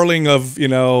Canada. darling of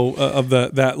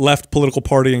that left political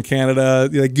party in Canada.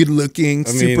 Like good looking,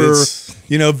 I mean, super it's-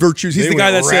 virtues. He's They the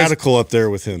guy went that says radical up there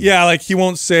with him. yeah, like he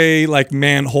won't say like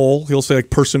man hole. He'll say like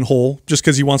person hole just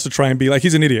because he wants to try and be like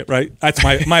he's an idiot, right? That's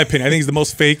my opinion. I think he's the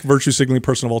most fake virtue signaling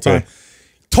person of all time. Okay.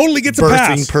 Totally gets a Birthing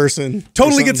pass. person.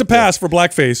 Totally or gets a something. pass for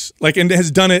blackface. Like and has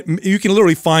done it. You can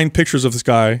literally find pictures of this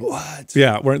guy. What?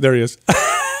 Yeah, there he is.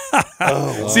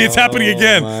 See, it's happening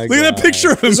again. my Look at that God.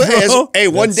 picture of him, bro. Hey,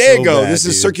 one That's day so ago, bad, this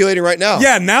is dude. circulating right now.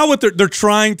 Yeah, now what they're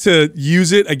trying to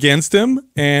use it against him,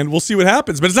 and we'll see what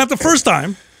happens. But it's not the first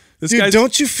time. This Dude, guy's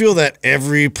don't you feel that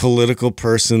every political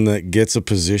person that gets a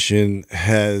position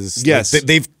has? Yes.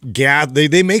 they've gathered.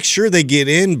 They make sure they get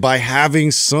in by having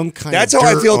some kind. That's of how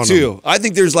I dirt feel on too. them. I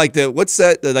think there's like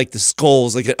like the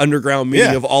skulls, like an underground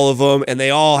meeting Yeah. of all of them, and they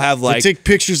all have They like. take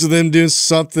pictures of them doing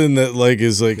something that like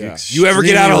is like You ever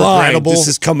get out of extremely line? regrettable. This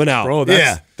is coming out. bro.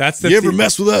 That's the you ever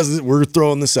mess with us? We're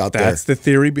throwing this out there. That's the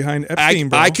theory behind Epstein,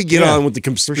 bro. I could get Yeah. on with the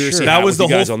conspiracy. sure. That was the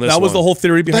guys whole. on this That was one. the whole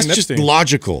theory behind That's just Epstein.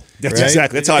 logical. That's right?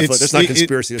 exactly. That's how I feel. That's not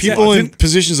conspiracy. That's people in logic.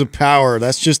 positions of power.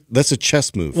 That's a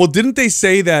chess move. Well, didn't they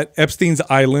say that Epstein's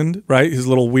island, right, his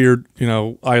little weird,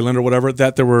 island or whatever,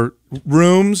 that there were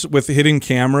rooms with hidden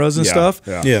cameras and stuff?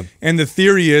 Yeah. And the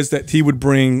theory is that he would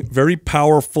bring very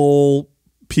powerful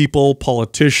people,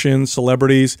 politicians,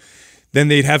 celebrities. Then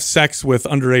they'd have sex with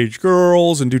underage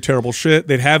girls and do terrible shit.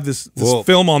 They'd have this Well-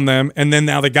 film on them, and then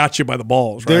now they got you by the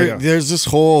balls, right? There's this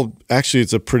whole. Actually,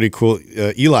 it's a pretty cool.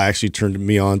 Eli actually turned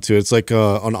me on to. It's like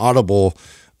on Audible.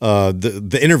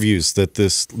 The interviews that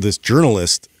this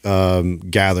journalist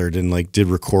gathered and like did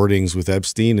recordings with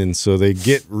Epstein, and so they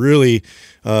get really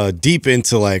deep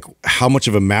into like how much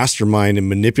of a mastermind and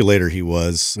manipulator he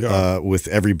was with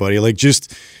everybody. Like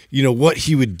just what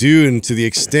he would do, and to the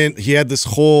extent he had this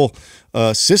whole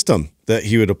system that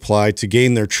he would apply to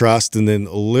gain their trust, and then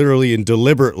literally and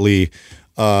deliberately.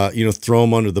 Throw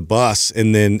them under the bus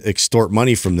and then extort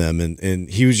money from them, and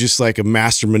he was just like a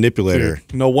master manipulator.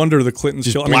 Dude, no wonder the Clintons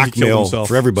Just killed. I mean, he killed blackmail himself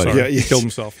for everybody. Sorry, Yeah, he killed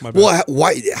himself. My bad. Well,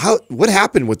 why? How? What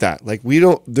happened with that? Like we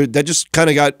don't. That just kind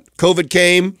of got COVID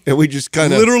came, and we just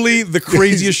kind of literally the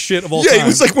craziest shit of all Yeah, time. it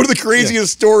was like one of the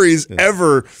craziest stories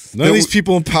ever. None of these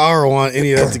people in power want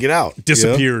any of that to get out.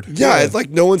 disappeared. Yeah, it's like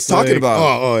no one's talking about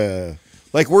it. Oh yeah.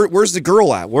 Like, where's the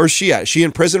girl at? Where's she at? Is she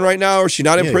in prison right now, or is she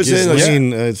not in prison?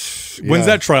 Ghislaine, When's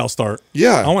that trial start?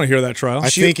 Yeah. I want to hear that trial. I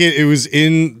think it was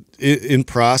in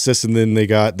process, and then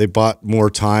they bought more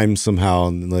time somehow,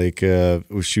 and like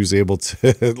she was able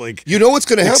to like You know what's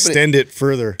going to happen? extend it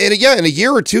further. And yeah, in a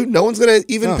year or two, no one's going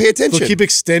to even pay attention. They'll keep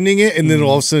extending it, and then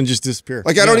all of a sudden just disappear.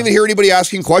 Like, I don't even hear anybody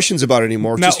asking questions about it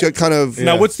anymore. Now- Just get kind of.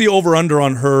 Now, what's the over/under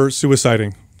on her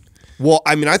suiciding? Well,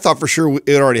 I mean, I thought for sure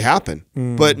it already happened,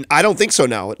 but I don't think so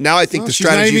now. Now I think the she's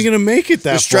not strategy. even going to make it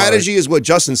that The strategy is what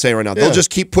Justin's saying right now. They'll just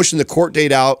keep pushing the court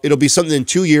date out. It'll be something in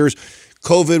 2 years.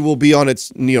 COVID will be on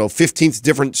its 15th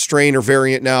different strain or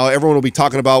variant now. Everyone will be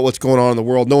talking about what's going on in the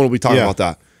world. No one will be talking about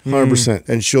that. 100%.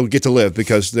 And she'll get to live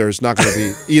because there's not going to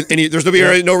be there's going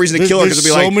to be no reason to kill her because There's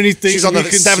it'll be so like many things she's on to the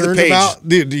be 7th concerned page. about.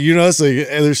 Dude, it's like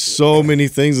there's so many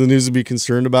things that news to be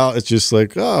concerned about. It's just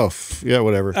like,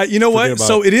 whatever. You know Forget what? about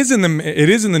So it. it is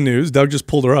in the news. Doug just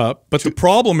pulled her up. But the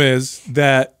problem is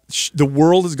that the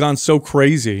world has gone so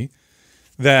crazy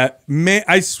that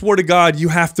I swear to God, it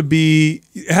has to be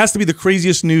the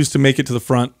craziest news to make it to the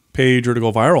front page or to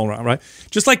go viral, right?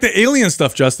 Just like the alien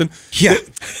stuff, Justin. Yeah.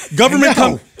 Government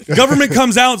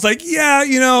comes out. It's like,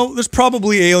 there's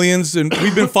probably aliens, and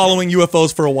we've been following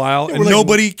UFOs for a while, and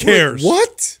nobody cares.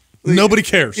 What? Nobody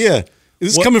cares. Yeah.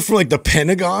 Is this coming from like the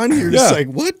Pentagon? You're just like,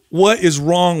 what? What is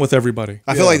wrong with everybody?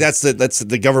 I feel like that's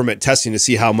the government testing to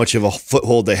see how much of a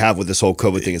foothold they have with this whole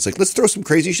COVID thing. It's like, let's throw some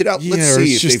crazy shit out. Yeah, Let's or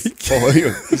see it's if just- they fall.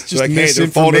 It's just like, hey, they're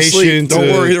falling asleep. misinformation Don't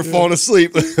to- worry, they're falling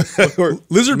asleep.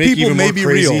 Lizard Make people even may more be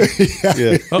crazy. real.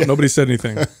 Yeah. Oh, nobody said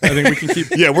anything. I think we can keep.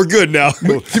 Yeah, we're good now.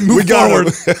 Move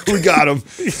forward. We got him.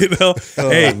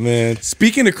 Hey, man.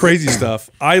 Speaking of crazy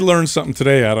stuff, I learned something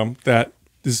today, Adam, that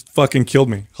just fucking killed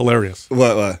me. Hilarious.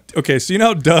 What? Okay, so you know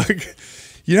how Doug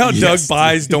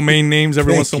buys domain names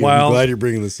every once in a I'm while glad you're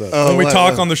bringing this up. when we what-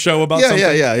 talk on the show about something?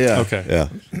 Yeah. Okay. yeah.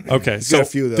 Okay. Got So a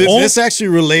few of those. This actually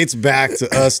relates back to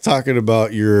us talking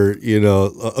about your,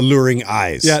 alluring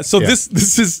eyes. yeah, so this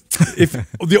is if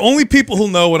the only people who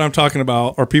know what I'm talking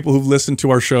about are people who've listened to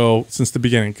our show since the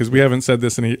beginning, because we haven't said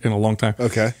this in a long time.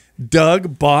 Okay.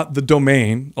 Doug bought the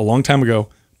domain a long time ago.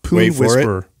 Poon Wait for it.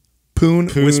 Whisperer. Poon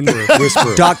Whisperer.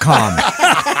 Whisper. .com.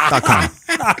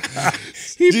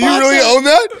 Do you really own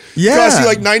that? Yeah. Cost you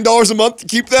like $9 a month to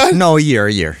keep that? No, a year.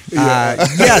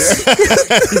 Yes.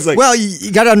 He's like, Well,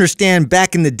 you got to understand,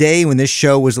 back in the day when this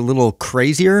show was a little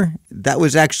crazier, that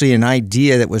was actually an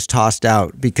idea that was tossed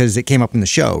out because it came up in the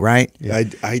show, right?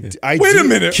 Wait a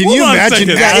minute. Can Hold you on a imagine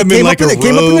second. that? it I'm came in up like in- a it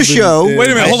came up in the robe show. Wait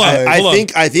a minute. Hold on.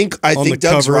 I think On the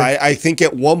Doug's cover. right. I think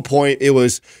at one point it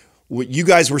was you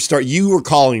guys were you were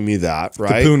calling me that,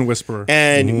 right? The Poon Whisperer.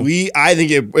 And I think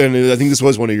this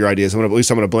was one of your ideas. At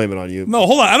least I'm going to blame it on you. No,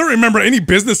 hold on. I don't remember any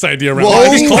business idea around Well, it.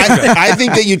 I just called it that. I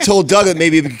think that you told Doug that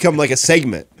maybe it would become like a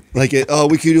segment. Like, we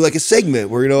could do like a segment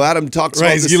where, Adam talks about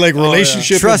Right, this. is you like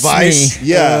relationship Trust advice? me.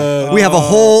 Yeah. We have a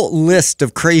whole list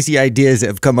of crazy ideas that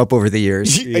have come up over the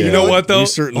years. You know what, though? You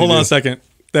certainly Hold on do. a second.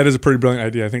 That is a pretty brilliant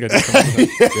idea. I think I did come up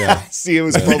with that. Yeah. See, it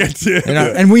was published.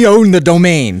 And we own the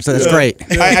domain, so that's great.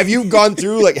 Have you gone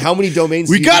through like how many domains?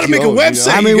 We got to make a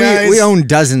website. I mean, you guys. we own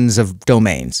dozens of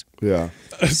domains. Yeah.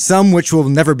 Some which will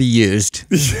never be used.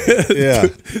 Yeah.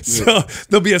 So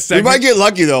there'll be a We segment. might get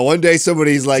lucky though. One day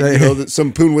somebody's like, you know,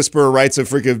 some poon whisperer writes a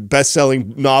freaking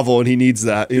best-selling novel and he needs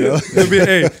that. You know, There'll be,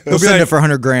 hey, We'll there'll be send like, it for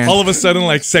 100 grand. all of a sudden,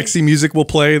 like sexy music will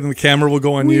play, and the camera will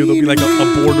go on you. There'll be like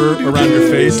a border around your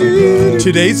face.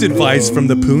 Today's advice from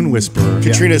the Poon Whisperer.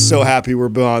 Katrina's so happy we're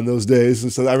beyond those days.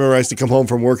 And so I remember I used to come home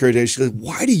from work every day. She's like,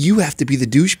 "Why do you have to be the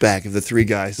douchebag of the three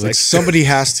guys?" Like somebody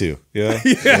has to. Yeah.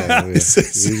 Yeah. We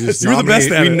just You were the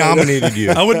best at we it. nominated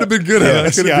you. I wouldn't have been good at it.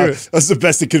 I couldn't do it. That's the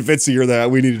best at convincing her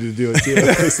that we needed to do it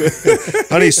too.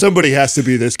 Honey, somebody has to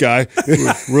be this guy.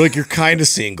 We're like, you're kind of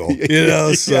single, you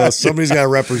know, so somebody's got to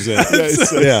represent.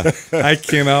 Yeah. I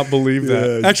cannot believe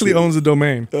that. Yeah, Actually owns a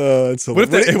domain. What What if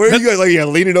that- where are you guys like? Yeah,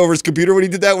 leaning over his computer when he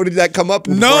did that. When did that come up?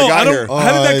 No, I don't. Here?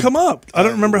 How did that come up? I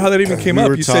don't remember how that even came We up.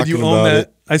 were You said you talking own about that.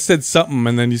 it. I said something,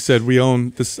 and then you said we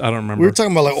own this. I don't remember. We were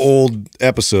talking about like old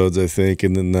episodes, I think,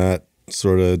 and then that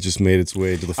sort of just made its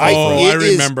way to the I forefront.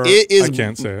 remember. I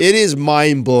can't say it. It is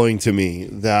mind blowing to me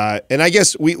that, and I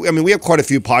guess we have quite a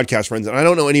few podcast friends, and I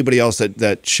don't know anybody else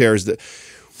that shares that.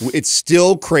 It's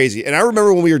still crazy. And I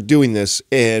remember when we were doing this,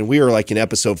 and we were like in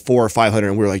episode 400 or 500,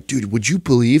 and we were like, dude, would you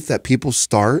believe that people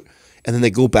start and then they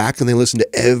go back and they listen to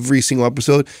every single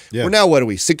episode? Yeah. We're now, what are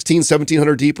we,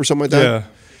 1700 deep or something like that? Yeah.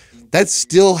 That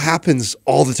still happens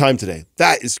all the time today.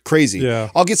 That is crazy. Yeah.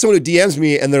 I'll get someone who DMs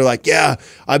me and they're like, yeah,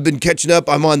 I've been catching up.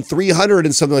 I'm on 300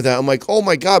 and something like that. I'm like, oh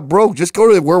my God, bro, just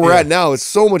go to where we're at now. It's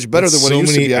so much better than what it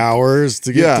used to be. So many hours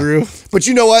to get through. But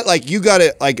you know what? Like, you got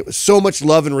to, like, so much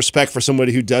love and respect for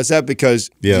somebody who does that, because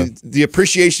the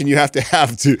appreciation you have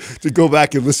to go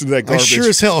back and listen to that I garbage. sure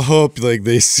as hell hope like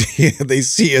they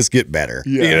see us get better.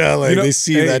 Yeah. You know, like You know, they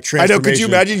see hey, that I transformation. know. Could you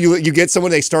imagine you get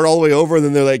someone, they start all the way over, and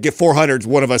then they're like, get 400s.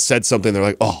 One of us said something. They're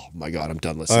like, oh my God, I'm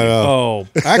done listening. Oh,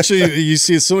 Actually, you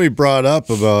see, somebody brought up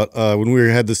about when we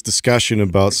had this discussion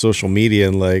about social media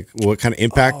and like what kind of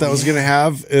impact that was going to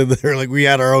have. And they're like, we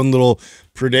had our own little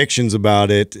predictions about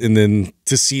it, and then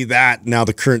to see that now,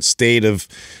 the current state of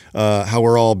how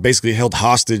we're all basically held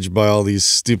hostage by all these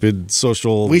stupid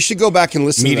social We should go back and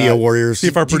listen to media that. warriors. see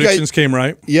if our Did you guys- predictions came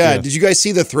right. Yeah. Did you guys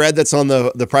see the thread that's on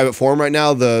the private forum right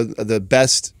now? The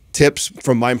best tips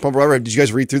from Mind Pump or whatever. Did you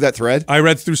guys read through that thread? I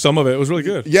read through some of it. It was really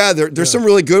good. Yeah, there's some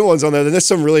really good ones on there. Then there's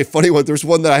some really funny ones. There's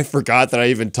one that I forgot that I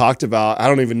even talked about. I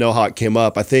don't even know how it came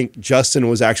up. I think Justin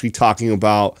was actually talking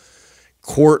about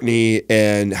Courtney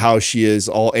and how she is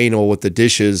all anal with the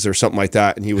dishes or something like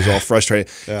that, and he was all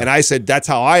frustrated. And I said, that's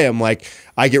how I am. Like,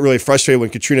 I get really frustrated when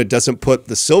Katrina doesn't put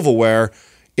the silverware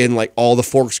in, like, all the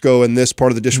forks go in this part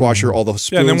of the dishwasher, all the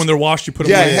spoons. Yeah, and then when they're washed, you put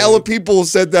them. Yeah, away. hella people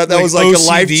said that. That Like was like a OCD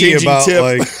life-changing about, tip.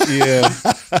 like,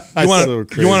 yeah. You want so to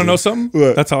know crazy. something?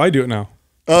 What? That's how I do it now.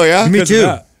 Oh, yeah? Me Because of too.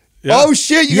 that. Yeah. Oh,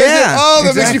 shit. You guys did? Yeah, Oh, that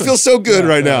makes exactly. me feel so good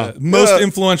right now. Most Yeah.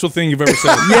 influential thing you've ever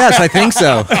said. Yes, I think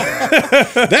so.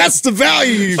 That's the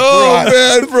value you Oh, brought.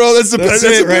 man, bro. That's the best.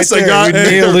 That's it the best right I there. got.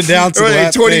 We nailed it down to Right,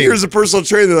 that 20 thing. years of personal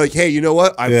training. They're like, hey, you know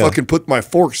what? I Yeah. fucking put my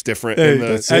forks different Hey, in the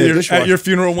dishwasher. at your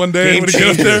funeral one day, Game when you get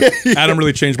up there, Adam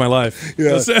really changed my life.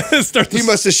 Yeah. Start to He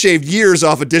must have shaved years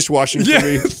off of dishwashing for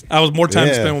me. Yeah, I was more time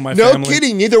to Yeah. spend with my No family.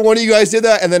 kidding. Neither one of you guys did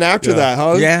that. And then after Yeah. that,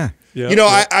 huh? Yeah. Yeah. You know,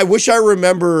 I wish I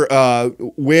remember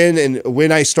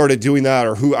when I started doing that,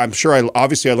 or who. I'm sure I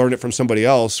learned it from somebody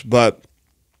else, but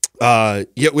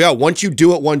once you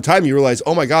do it one time, you realize,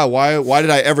 oh my God, why did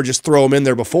I ever just throw them in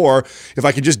there before? If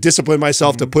I could just discipline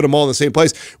myself to put them all in the same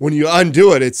place. When you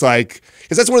undo it, it's like,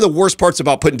 because that's one of the worst parts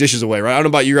about putting dishes away, right? I don't know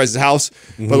about you guys' house,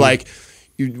 but like,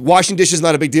 washing dishes is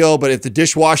not a big deal, but if the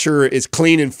dishwasher is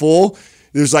clean and full,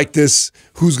 there's like this,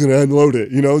 who's going to unload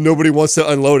it? You know, nobody wants to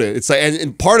unload it. It's like,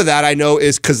 and part of that I know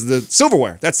is because of the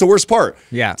silverware. That's the worst part.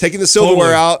 Yeah. Taking the silverware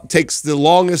Totally. out takes the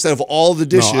longest out of all the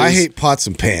dishes. No, I hate pots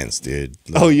and pans, dude.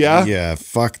 Like, Oh, yeah? Yeah,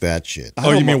 fuck that shit.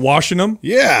 Oh, you mean washing them?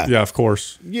 Yeah. Yeah, of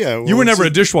course. Yeah. You were well, never a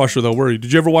it's dishwasher, though, were you?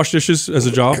 Did you ever wash dishes as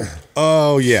a job?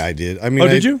 Oh, yeah, I did. I mean, Oh,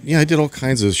 did you? Yeah, I did all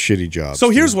kinds of shitty jobs.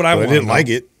 So here's dude, what I but want. I didn't like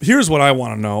it. Here's what I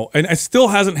want to know, and it still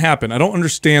hasn't happened. I don't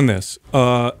understand this.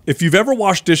 If you've ever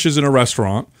washed dishes in a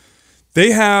restaurant,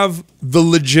 they have the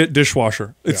legit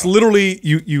dishwasher. It's literally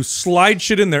you slide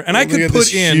shit in there, and I They could had put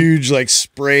this in, huge like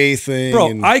spray thing. bro.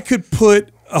 and- I could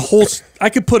put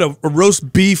a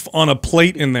roast beef on a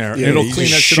plate in there, and it'll you clean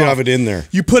just that shit shove off. it in there.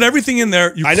 You put everything in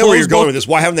there. You I know where you're close going both- with this.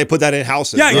 Why haven't they put that in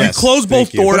houses? Yeah, Yes, you close both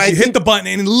thank you. doors. But I You hit think- the button,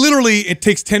 and literally it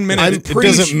takes 10 minutes. It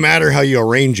doesn't matter how you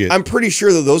arrange it. I'm pretty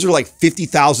sure that those are like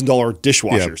 $50,000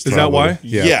 dishwashers. Is that why?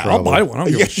 Yeah, Yeah, I'll probably. buy one. I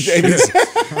don't give a shit.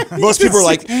 Most people are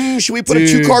like, should we put a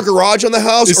 2-car garage on the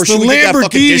house, It's or the should we get that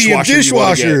fucking Lamborghini of dishwasher you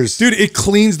wanna get? dishwashers. Dude, it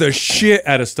cleans the shit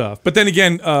out of stuff. But then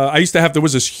again, I used to have, there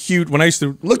was this huge, when I used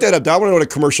to, Look that up. I want to know what a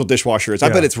commercial dishwasher is. I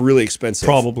bet it's really expensive.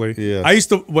 probably. Yeah. I used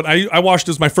to, what I washed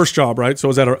as my first job, right? So I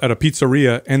was at a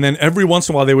pizzeria, and then every once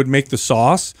in a while they would make the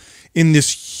sauce in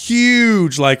this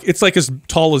huge, like, it's like as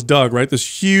tall as Doug, right?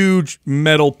 This huge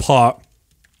metal pot,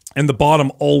 and the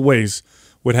bottom always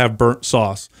would have burnt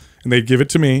sauce. And they'd give it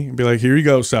to me and be like, here you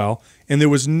go, Sal. And there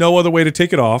was no other way to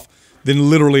take it off than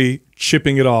literally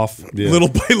chipping it off little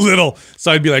by little.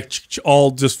 So I'd be like,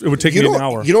 all just, it would take me an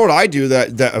hour. You know what I do?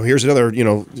 That here's another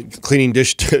cleaning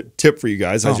dish tip for you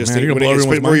guys. I just man, think you're when gonna blow it's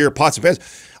everyone's more mind. your pots and pans.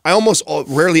 I almost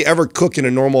rarely ever cook in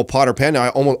a normal pot or pan. I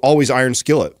almost always iron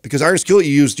skillet, because iron skillet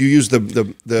you use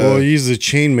the Well, you use the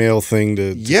chainmail thing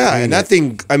to yeah, clean and that it.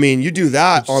 thing. I mean, you do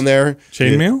that on there.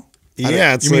 Chainmail?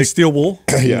 Yeah, it's You mean like steel wool?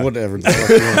 Yeah. whatever. The fuck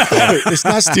you wanna call it. It's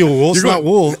not steel wool. It's not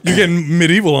wool. You're getting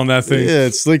medieval on that thing. Yeah,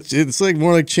 it's like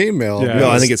more like chainmail. Yeah. No,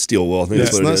 I think it's steel wool. I think that's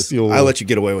it's what not it is. steel wool. I'll let you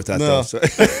get away with that No. though. So.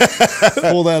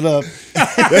 pull that up.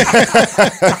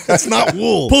 It's not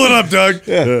wool. Pull it up, Doug.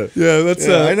 Yeah, that's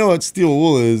Yeah, I know what steel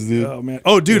wool is, dude. Oh man.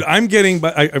 Oh, dude, I'm getting.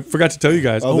 But I forgot to tell you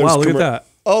guys. Oh, there's wow, look at that.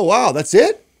 Oh wow, that's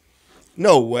it?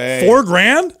 No way. $4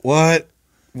 grand? What?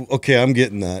 Okay, I'm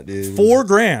getting that, dude. $4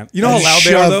 grand. You know how loud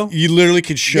they are, though? You literally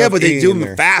could shove. Yeah, but they A do in them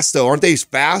there. fast though, aren't they?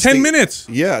 Fast. 10 minutes.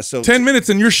 Yeah. So 10 minutes,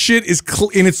 and your shit is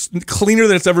and it's cleaner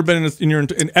than it's ever been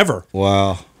in ever.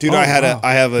 Wow. dude, Oh, I had wow.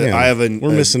 I have We're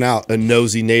missing out. a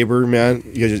nosy neighbor, man.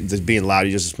 You guys just being loud.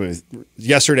 You just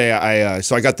yesterday I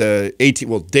got the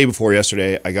day before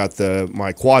yesterday I got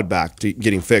my quad back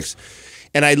getting fixed,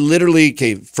 and I literally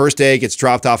first day it gets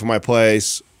dropped off at my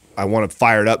place. I want to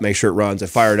fire it up, make sure it runs. I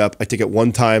fire it up. I take it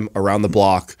one time around the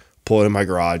block, pull it in my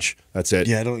garage. That's it.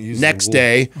 Yeah, I don't use the Next wool.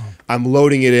 day, I'm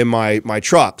loading it in my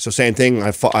truck. So same thing.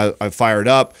 I fire it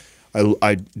up.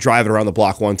 I drive it around the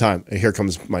block one time, and here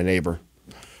comes my neighbor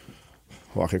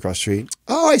walking across the street.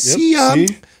 Oh, I see.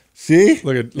 See?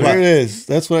 Look at there it is.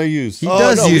 That's what I use. He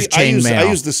does use chainmail. I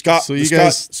use the Scotch. So you the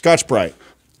guys- Scotch Brite.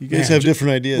 You guys have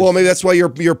different ideas. Well, maybe that's why your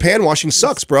pan washing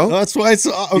sucks, bro. that's why it's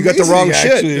You got the wrong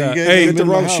shit. You Yeah. guys Hey, have the them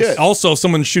in wrong house. shit. Also, if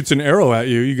someone shoots an arrow at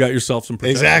you, you got yourself some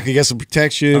protection. Exactly. You got some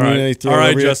protection. All right, you throw all it right,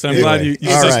 over your- Justin. I'm glad you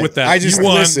All stuck right. with that. I just you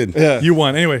won. listened. Yeah. You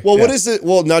won. Anyway. Well, what is it?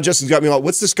 Well, now Justin's got me on.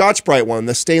 What's the Scotch Brite one?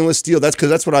 The stainless steel.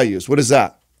 That's what I use. What is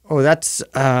that? Oh, that's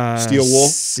Steel wool?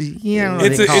 Yeah, I don't know what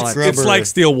It's they call it. it's like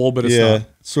steel wool, but it's Yeah, not.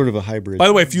 sort of a hybrid. By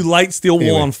the way, if you light steel wool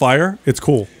Anyway. on fire, it's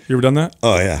cool. You ever done that?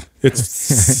 Oh yeah,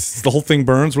 It's the whole thing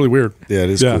burns. Really weird. yeah, it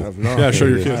is Yeah, cool. yeah. Show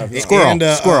your kid.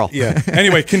 Squirrel. Yeah,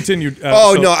 Anyway, continued.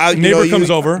 Oh so no! neighbor comes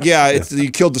over. Yeah,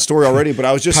 you killed the story already. But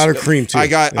I was just Powder cream, too. I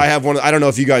have one. I don't know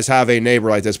if you guys have a neighbor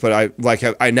like this, but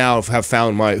I now have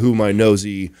found who my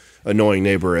nosy, annoying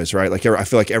neighbor is. Right? Like I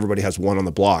feel like everybody has one on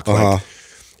the block. Like,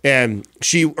 and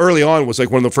she early on was like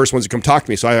one of the first ones to come talk to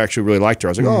me, so I actually really liked her.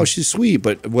 I was like, oh, she's sweet.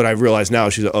 But what I realized now,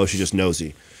 she's just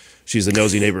nosy. She's the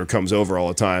nosy neighbor who comes over all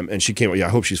the time. And she came. Yeah, I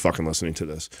hope she's fucking listening to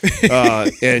this.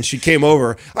 And she came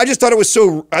over. I just thought it was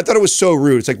so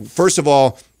rude. It's like, first of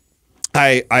all,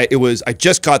 I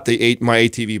just got my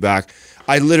ATV back.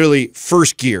 I literally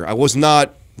first gear. I was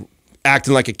not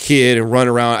acting like a kid and run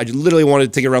around. I literally wanted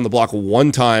to take it around the block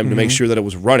one time to make sure that it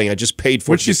was running. I just paid for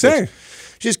it. What'd she say?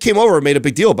 She just came over and made a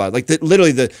big deal about it. Like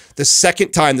literally the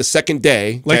second time, the second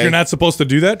day. Like okay? you're not supposed to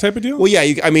do that type of deal. Well,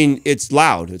 yeah. I mean, it's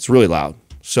loud. It's really loud.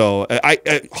 So I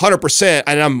 100%,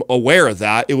 and I'm aware of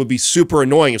that. It would be super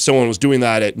annoying if someone was doing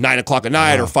that at 9 o'clock at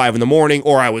night or 5 in the morning,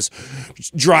 or I was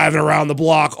driving around the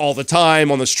block all the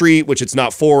time on the street, which it's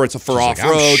not for. It's for off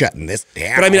road. I'm shutting this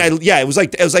down. But I mean, it was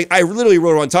like I literally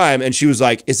wrote it one time, and she was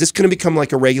like, "Is this going to become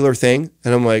like a regular thing?"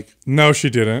 And I'm like, No, she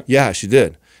didn't. "Yeah, she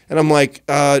did." And I'm like,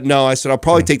 "No." I said, "I'll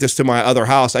probably take this to my other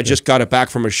house. I just got it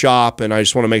back from a shop, and I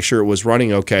just want to make sure it was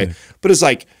running okay." But it's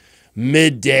like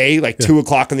midday, like 2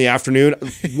 o'clock in the afternoon.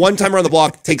 One time around the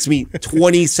block takes me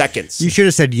 20 seconds. You should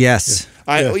have said yes.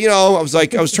 I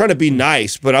was trying to be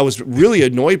nice, but I was really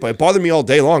annoyed by it. It bothered me all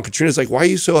day long. Katrina's like, "Why are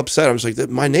you so upset?" I was like,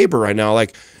 "My neighbor right now,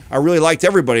 like, I really liked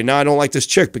everybody. Now I don't like this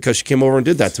chick because she came over and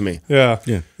did that to me." Yeah.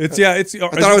 I I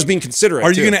thought I was being considerate. Are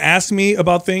you too. going to ask me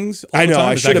about things all I the know. time?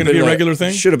 I Is that should have going to been be a regular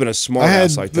thing? Should have been a smart I had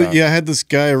ass like that. I had this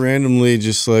guy randomly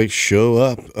just like show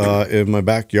up in my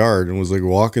backyard and was like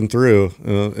walking through,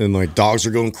 and like dogs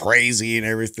are going crazy and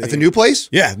everything. At the new place?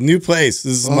 Yeah, new place.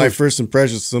 This is my first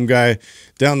impression. Some guy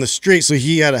down the street. So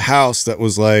he had a house that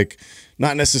was like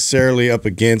not necessarily up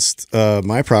against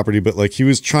my property, but like he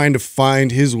was trying to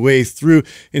find his way through.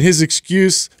 And his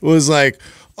excuse was like,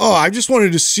 oh, I just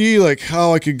wanted to see like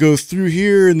how I could go through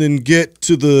here and then get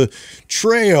to the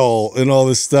trail and all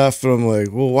this stuff. And I'm like,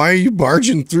 well, why are you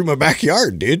barging through my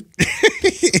backyard, dude?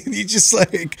 And he's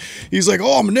like,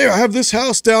 oh, I'm there. I have this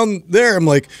house down there. I'm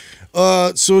like,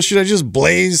 so should I just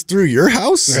blaze through your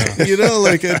house? Yeah. You know,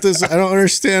 like I don't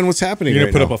understand what's happening. You're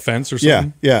gonna right put now. up a fence or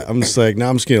something? Yeah. I'm just like, now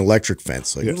I'm just getting an electric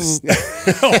fence. Like,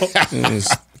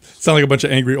 Sound like a bunch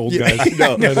of angry old guys.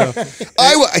 No.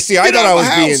 I see. I thought I was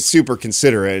being super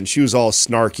considerate, and she was all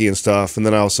snarky and stuff. And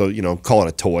then I also, call it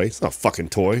a toy. It's not a fucking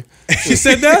toy. She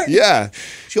said that? Yeah.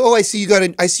 I see you got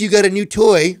a new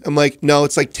toy. I'm like, no,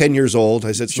 it's like 10 years old.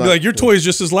 I said, she'd be like, your toy is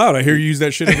just as loud. I hear you use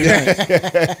that shit every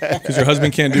night because your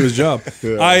husband can't do his job.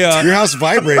 Yeah. Your house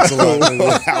vibrates a lot.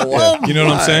 You know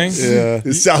what I'm saying? Yeah.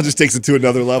 The sound just takes it to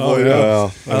another level. Oh, yeah.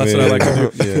 Well, that's what I like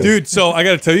to do. Yeah. Dude, so I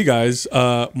got to tell you guys,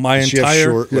 my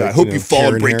entire... I hope you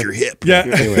fall and break your hip. Yeah.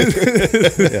 Anyway.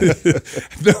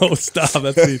 No, stop.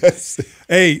 That's me.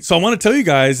 Hey, so I want to tell you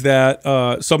guys that,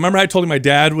 so remember I told you my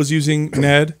dad was using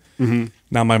Ned? Mm-hmm.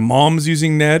 Now my mom's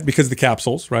using Ned because of the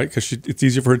capsules, right? Because it's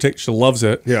easier for her to take. She loves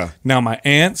it. Yeah. Now my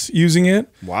aunt's using it.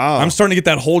 Wow. I'm starting to get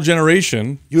that whole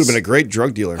generation. You would have been a great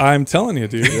drug dealer. I'm telling you,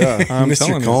 dude. Yeah. I'm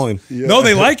telling you. Yeah. No,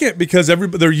 they like it because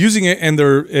they're using it and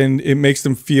it makes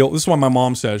them feel. This is what my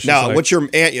mom says. She's now, like, what's your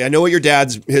aunt? I know what your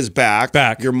dad's his back.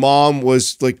 Your mom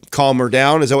was like calm her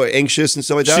down. Is that what anxious and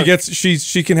stuff like that?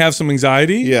 She can have some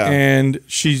anxiety. Yeah. And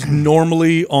she's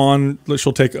normally on.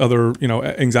 She'll take other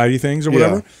anxiety things or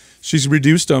whatever. Yeah. She's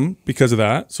reduced them because of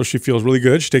that, so she feels really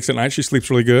good. She takes it at night. She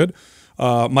sleeps really good.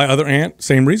 My other aunt,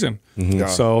 same reason. Mm-hmm. Yeah.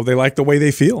 So they like the way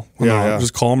they feel.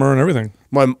 Just calmer and everything.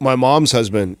 My mom's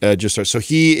husband just started. So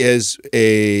he is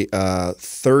a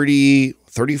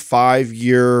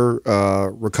 35-year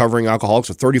recovering alcoholic.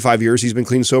 So 35 years he's been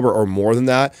clean sober or more than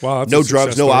that. Wow, no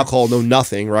drugs, no alcohol, no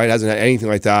nothing. Right? Hasn't had anything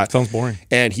like that. Sounds boring.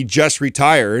 And he just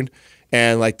retired.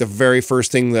 And like the very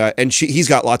first thing he's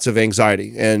got lots of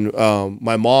anxiety. And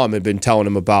my mom had been telling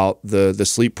him about the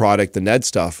sleep product, the Ned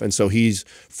stuff. And so he's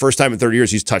first time in 30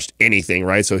 years he's touched anything,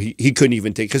 right? So he couldn't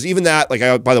even take, because even that,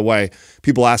 by the way,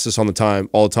 people ask this all the time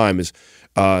is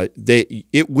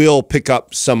it will pick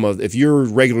up some of, if you're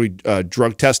regularly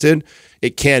drug tested,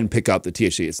 it can pick up the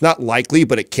THC. It's not likely,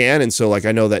 but it can. And so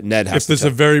I know that Ned has to it's a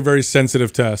very, very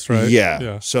sensitive test, right?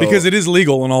 Yeah. So because it is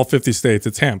legal in all 50 states.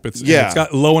 It's hemp. It's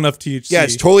got low enough THC. Yeah,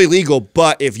 it's totally legal.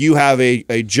 But if you have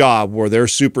a job where they're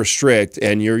super strict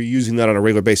and you're using that on a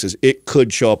regular basis, it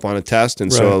could show up on a test.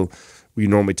 And so we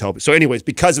normally tell people. So anyways,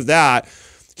 because of that,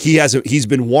 he's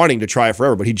been wanting to try it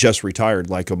forever, but he just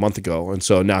retired like a month ago, and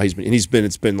so now it's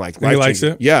been like he likes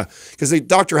it. Yeah, because the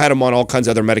doctor had him on all kinds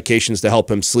of other medications to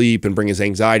help him sleep and bring his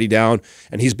anxiety down,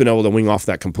 and he's been able to wing off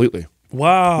that completely.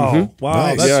 Wow, Mm-hmm. wow,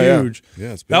 nice. That's huge.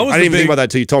 Yeah, it's that was I didn't even think about that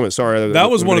until you told me. Sorry,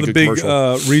 that was one of the big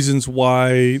reasons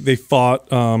why they fought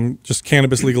just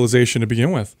cannabis legalization to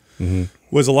begin with. Mm-hmm.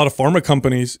 Was a lot of pharma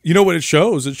companies. You know what it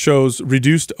shows? It shows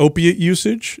reduced opiate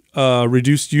usage,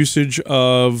 reduced usage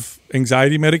of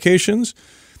anxiety medications.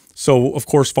 So of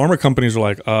course, pharma companies are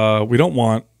like, we don't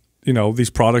want these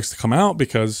products to come out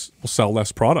because we'll sell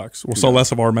less products. We'll sell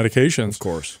less of our medications. Of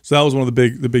course. So that was one of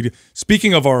the big.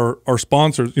 Speaking of our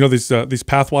sponsors, these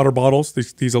Pathwater bottles,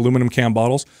 these aluminum can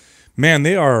bottles, man,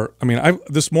 they are. I mean,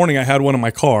 this morning I had one in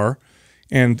my car.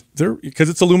 And because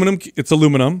it's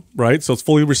aluminum, right? So it's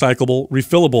fully recyclable,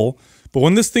 refillable. But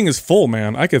when this thing is full,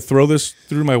 man, I could throw this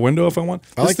through my window if I want.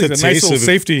 I like the taste nice little of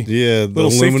safety. Yeah, the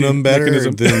aluminum better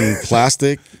than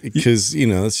plastic because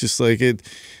it's just like it.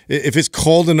 If it's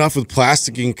cold enough with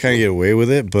plastic, you can kind of get away with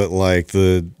it. But like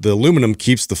the aluminum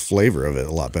keeps the flavor of it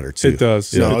a lot better too. It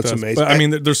does. Yeah, it's amazing. But I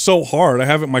mean, they're so hard. I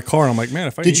have it in my car. And I'm like, man,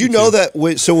 if I did you know that?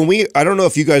 When I don't know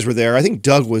if you guys were there. I think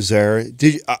Doug was there.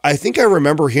 I think I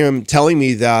remember him telling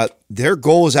me that their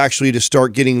goal is actually to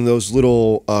start getting those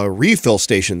little refill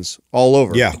stations all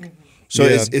over. Yeah. So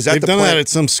is that they've the done plan? that at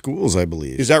some schools, I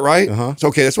believe. Is that right? So,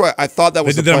 okay, that's why I thought that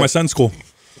was. They did that at my son's school.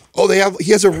 Oh,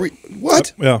 he has a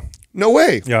what? Yeah. No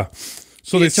way. Yeah.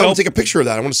 So they tell them to take a picture of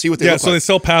that. I want to see what they look like. So they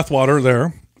sell Pathwater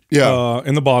there. Yeah.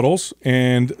 In the bottles,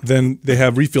 and then they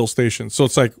have refill stations. So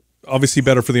it's like obviously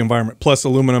better for the environment. Plus,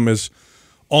 aluminum is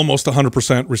almost 100%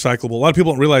 recyclable. A lot of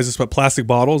people don't realize this, but plastic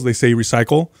bottles they say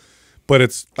recycle. But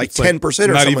it's like 10% or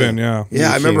something. Not even, yeah.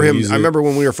 Yeah, I remember him. I remember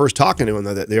when we were first talking to him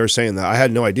that they were saying that. I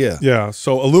had no idea. Yeah,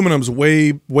 so aluminum's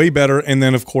way better, and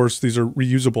then of course these are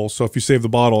reusable. So if you save the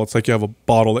bottle, it's like you have a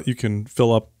bottle that you can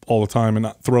fill up all the time and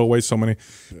not throw away so many.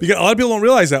 Because a lot of people don't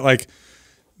realize that. Like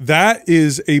that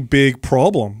is a big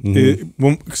problem.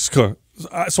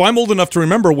 So I'm old enough to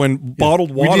remember when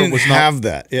bottled water was not have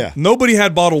that. Yeah, nobody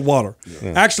had bottled water.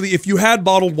 Yeah. Actually, if you had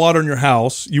bottled water in your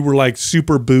house, you were like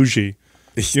super bougie.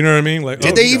 You know what I mean? Like,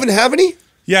 Did they even have any?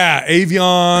 Yeah,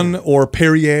 Avion or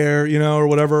Perrier, you know, or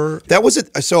whatever. That was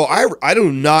it. So I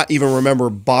do not even remember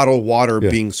bottled water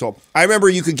being sold. I remember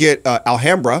you could get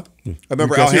Alhambra. I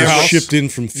remember Alhambra shipped in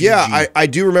from Fiji. Yeah, I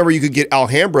do remember you could get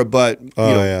Alhambra, but you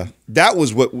know, that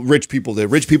was what rich people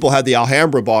did. Rich people had the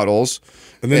Alhambra bottles.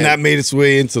 And then that made its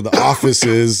way into the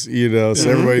offices, you know, so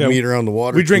everybody meet around the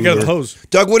water. We drink out of the hose.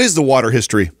 Doug, what is the water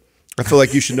history? I feel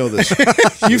like you should know this.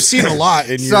 You've seen a lot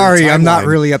in your Sorry, I'm not timeline.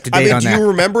 really up to date on do that. you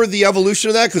remember the evolution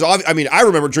of that? Because I mean, I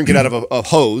remember drinking out of a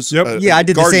hose. Yep. Yeah, I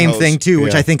did the garden same hose. thing too,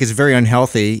 which I think is very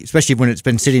unhealthy, especially when it's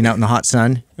been sitting out in the hot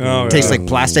sun. Oh, Tastes yeah. like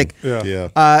plastic.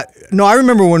 Yeah. No, I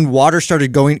remember when water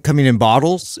started coming in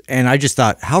bottles, and I just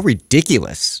thought, how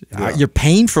ridiculous! You're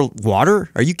paying for water?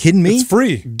 Are you kidding me? It's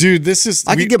free. Dude, this is...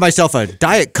 I could get myself a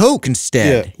Diet Coke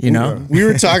instead. You know, we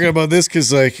were talking about this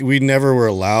because like we never were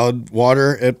allowed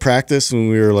water at practice when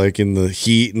we were like in the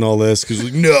heat and all this because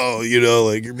like, no, you know,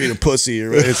 like you're being a pussy.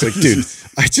 Or it's like, dude,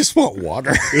 I just want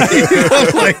water. You know,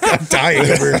 like I'm dying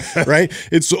over, right?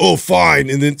 It's fine.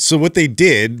 And then so what they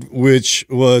did, which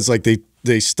was like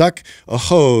they stuck a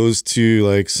hose to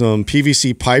like some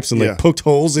PVC pipes and like poked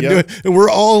holes into it, and we're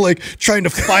all like trying to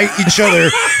fight each other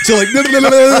to like.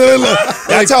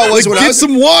 That's how it was when I get was.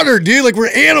 some water, dude. Like we're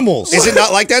animals. Is it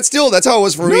not like that still? That's how it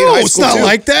was for me in No, high it's school not too.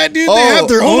 like that, dude. Oh, They have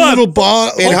their hold own on. little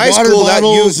water In high school,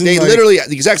 bottles. they and, like, literally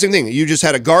the exact same thing. You just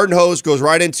had a garden hose goes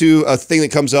right into a thing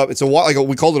that comes up. It's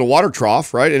we called it a water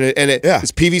trough, right? And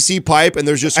it's PVC pipe, and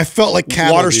there's just I felt like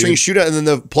cattle, water dude. strings shoot out, and then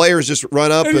the players just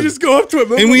run up And you just go up to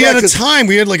it. And we had a 'cause- time.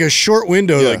 We had like a short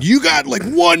window. Like you got like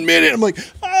 1 minute. I'm like,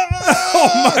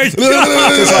 Oh my God.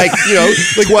 because like you know,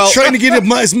 like 12, trying to get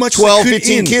as much 12 as I could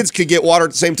 15 in. kids could get water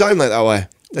at the same time that way.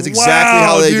 That's exactly Wow,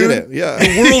 how they dude. did it. Yeah.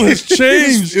 The world has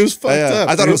changed. It was fucked up.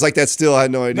 I thought it was like that still. I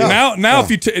had no idea.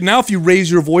 Now if you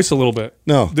raise your voice a little bit,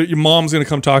 your mom's gonna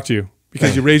come talk to you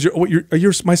because you raise your.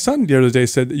 My son the other day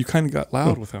said that you kind of got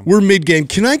loud with him. We're mid game.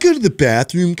 Can I go to the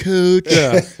bathroom, coach?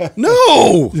 Yeah.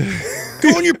 No.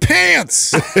 Go in your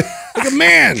pants. Like a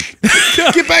man.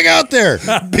 Get back out there.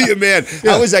 Be a man.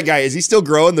 How is that guy? Is he still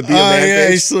growing the Be a Man Yeah,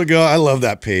 page? he's still going. I love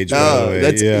that page. By the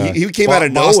way. He came out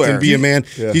of Boston, nowhere. Be a man.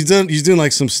 Yeah. He's doing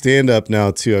like some stand up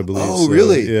now too, I believe. Oh,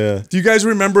 really? Yeah. Do you guys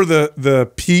remember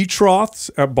the pee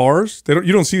troughs at bars?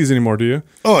 You don't see these anymore, do you?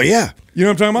 Oh yeah. You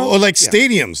know what I'm talking about? Or like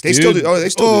stadiums. They dude. still do. Oh, they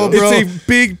still do. Bro. It's a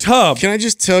big tub. Can I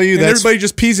just tell you and that's everybody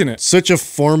just pees in it. such a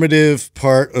formative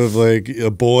part of like a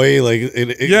boy, like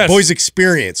Yes. boy's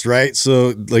experience, right?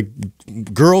 So like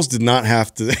girls did not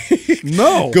have to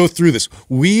No. go through this.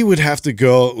 We would have to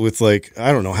go with like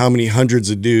I don't know how many hundreds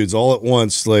of dudes all at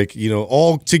once, like you know,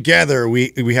 all together.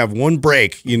 We have one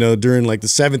break, you know, during like the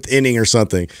 7th inning or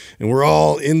something, and we're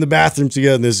all in the bathroom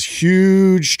together in this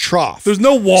huge trough. There's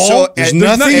no wall. So, There's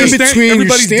There's nothing in you're between. You're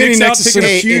everybody's standing dicks next out to some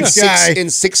taking a huge shit. guy. in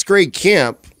 6th grade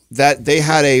camp that they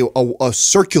had a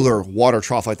circular water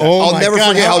trough like that. Oh I'll my never God,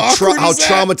 forget how how awkward is that?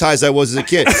 traumatized I was as a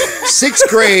kid. 6th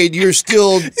grade, you're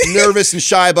still nervous and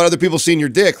shy about other people seeing your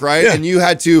dick, right? Yeah. And you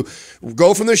had to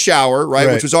go from the shower, right,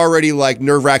 Right. which was already like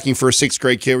nerve-wracking for a 6th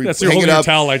grade kid. Yeah, so you're Hang it holding your up.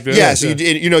 towel like this. Yeah, so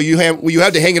Yeah. you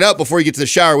have to hang it up before you get to the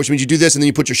shower, which means you do this and then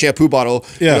you put your shampoo bottle,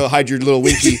 hide your little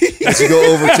winky as you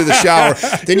go over to the shower.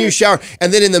 Then you shower,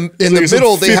 and then in the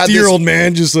middle they had this 50-year-old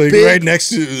man just like big- right next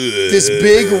to this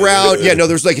big round. Yeah, no,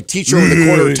 there's like a teacher over the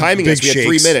corner timing us. Big We had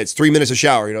 3 shakes. minutes, 3 minutes of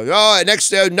shower. You know, oh,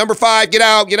 next number 5, get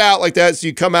out like that. So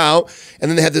you come out, and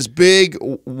then they had this big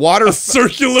water.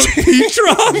 Circular pee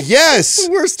trough. Yes.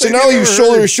 worst So thing now I've you're ever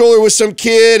shoulder heard. to shoulder with some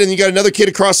kid, and you got another kid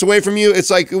across the way from you. It's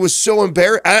like it was so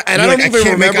embarrassing, and I You're don't like, I even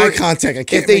can't make remember eye contact. I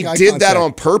can't if they make eye did that contact.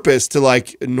 on purpose to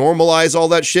like normalize all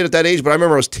that shit at that age. But I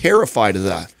remember I was terrified of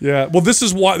that. Yeah. Well, this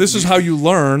is how you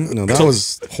learn. No, that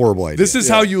was a horrible idea. This is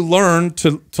how you learn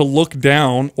to look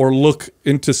down or look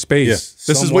into space.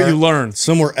 This is what you learn.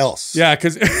 somewhere else. Yeah,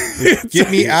 because Get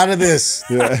me out of this.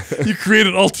 you create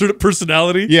an alternate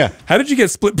personality. Yeah. How did you get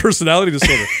split personality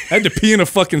disorder? I had to pee in a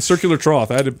fucking circular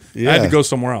trough. I had to go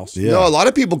somewhere else. Yeah. No, a lot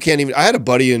of people can't even. I had a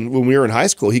buddy when we were in high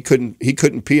school. He couldn't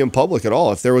pee in public at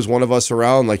all. If there was one of us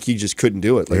around, like he just couldn't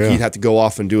do it. Like he'd have to go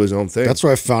off and do his own thing. That's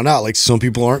where I found out. Like some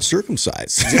people aren't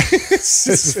circumcised.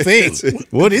 It's a thing.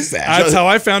 What is that? That's how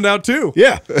I found out too.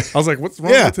 Yeah. I was like, what's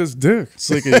wrong Yeah. with his dick? It's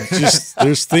like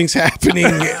there's things happening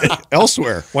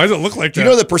elsewhere. Why does it look like that? you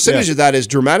know the percentage of that is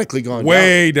dramatically gone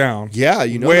way down. Yeah,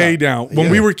 you know way that. down. When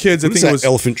we were kids, I What is think it that was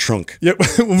elephant trunk? Yeah,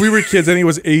 when we were kids, I think it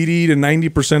was 80 to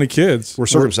 90% of kids Were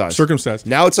circumcised. Circumcised.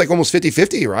 Now it's like almost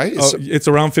 50-50, right? Oh, it's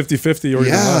around 50-50 or even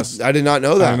yeah, less. I did not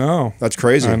know that. I know. That's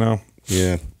crazy. I know.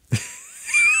 Yeah.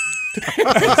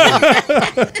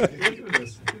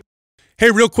 Hey,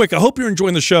 real quick, I hope you're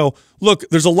enjoying the show. Look,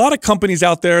 there's a lot of companies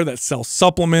out there that sell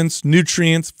supplements,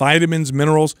 nutrients, vitamins,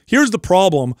 minerals. Here's the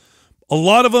problem. A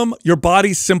lot of them, your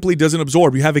body simply doesn't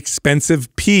absorb. You have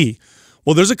expensive pee.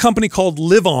 Well, there's a company called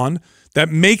Live On that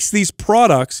makes these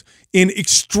products in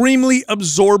extremely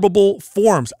absorbable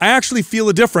forms. I actually feel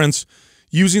a difference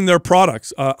using their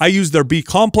products. I use their B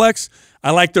complex.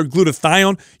 I like their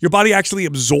glutathione. Your body actually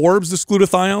absorbs this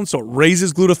glutathione, so it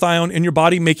raises glutathione in your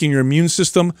body, making your immune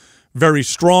system very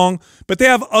strong. But they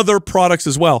have other products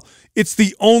as well. It's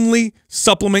the only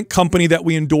supplement company that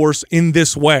we endorse in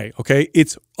this way, okay?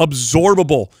 It's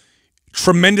absorbable,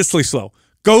 tremendously slow.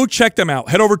 Go check them out.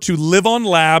 Head over to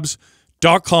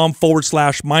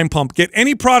liveonlabs.com/mind pump. Get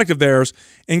any product of theirs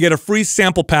and get a free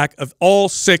sample pack of all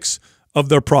 6 of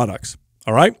their products.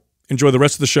 All right? Enjoy the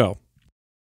rest of the show.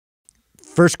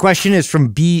 First question is from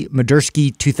B.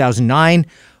 Madursky 2009.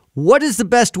 What is the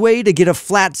best way to get a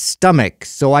flat stomach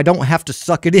so I don't have to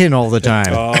suck it in all the time?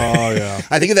 Oh, yeah.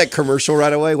 I think of that commercial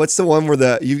right away. What's the one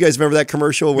where you guys remember that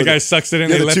commercial? Where The guy sucks it in.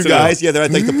 Yeah, and the lets two it out. guys. Yeah, they're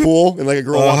at like the pool and like a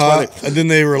girl walks by. And then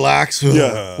they relax.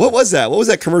 Yeah. What was that? What was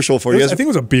that commercial for? You guys? I think it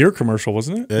was a beer commercial,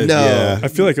 wasn't it? No. Yeah. I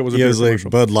feel like it was a Yeah, beer it was like commercial.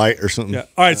 Bud Light or something. Yeah.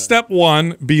 All right. Step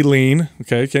 1, be lean.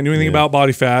 Okay. Can't do anything about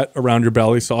body fat around your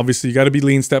belly. So obviously you got to be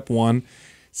lean. Step 1.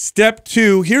 Step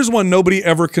 2. Here's one nobody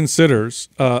ever considers.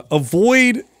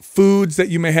 Avoid foods that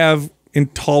you may have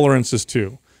intolerances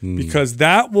to, because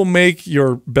that will make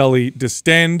your belly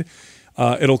distend.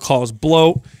 It'll cause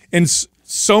bloat. And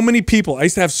so many people, I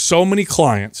used to have so many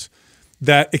clients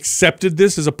that accepted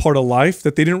this as a part of life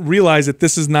that they didn't realize that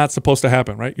this is not supposed to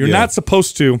happen, right? You're not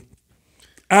supposed to,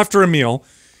 after a meal,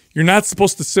 you're not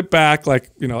supposed to sit back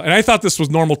like, you know, and I thought this was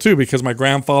normal too, because my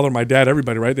grandfather, my dad,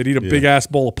 everybody, right? They'd eat a big ass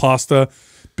bowl of pasta,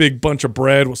 big bunch of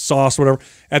bread with sauce, whatever.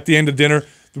 At the end of dinner,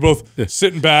 they're both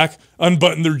sitting back,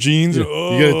 unbutton their jeans. You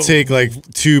got to take like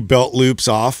 2 belt loops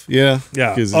off. Yeah.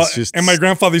 Yeah. Because it's just. And my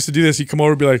grandfather used to do this. He'd come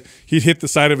over and be like, he'd hit the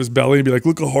side of his belly and be like,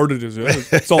 look how hard it is.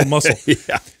 It's all muscle.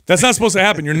 That's not supposed to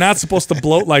happen. You're not supposed to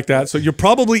bloat like that. So you're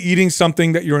probably eating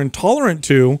something that you're intolerant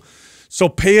to. So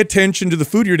pay attention to the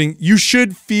food you're eating. You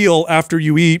should feel after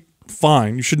you eat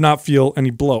fine. You should not feel any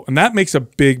bloat. And that makes a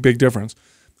big, big difference.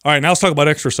 All right, now let's talk about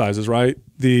exercises, right?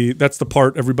 That's the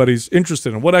part everybody's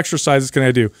interested in. What exercises can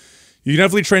I do? You can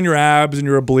definitely train your abs and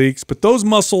your obliques, but those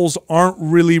muscles aren't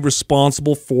really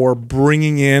responsible for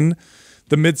bringing in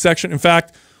the midsection. In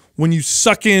fact, when you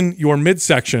suck in your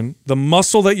midsection, the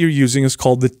muscle that you're using is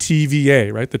called the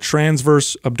TVA, right? The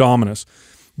transverse abdominis.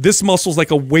 This muscle is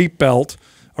like a weight belt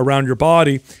around your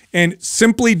body, and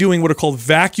simply doing what are called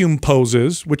vacuum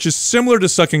poses, which is similar to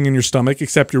sucking in your stomach,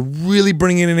 except you're really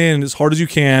bringing it in as hard as you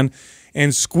can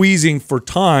and squeezing for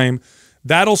time,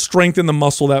 that'll strengthen the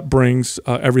muscle that brings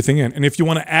everything in. And if you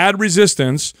want to add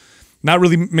resistance, not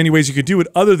really many ways you could do it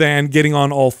other than getting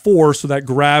on all 4 so that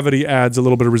gravity adds a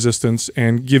little bit of resistance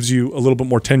and gives you a little bit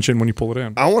more tension when you pull it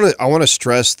in. I want to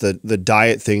stress the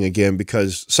diet thing again,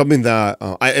 because something that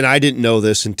I didn't know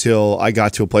this until I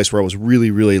got to a place where I was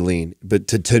really, really lean, but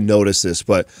to notice this.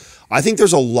 But I think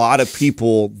there's a lot of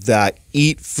people that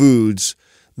eat foods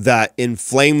that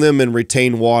inflame them and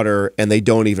retain water, and they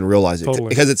don't even realize it. Totally.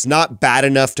 Because it's not bad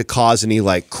enough to cause any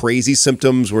like crazy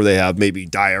symptoms where they have maybe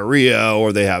diarrhea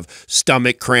or they have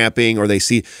stomach cramping or they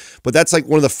see, but that's like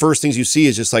one of the first things you see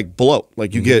is just like bloat.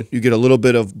 Like you get a little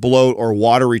bit of bloat or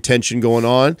water retention going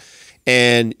on.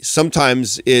 And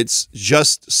sometimes it's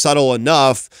just subtle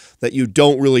enough that you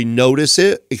don't really notice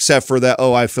it, except for that,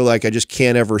 oh, I feel like I just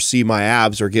can't ever see my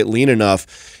abs or get lean enough.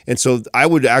 And so I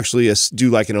would actually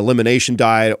do like an elimination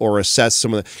diet or assess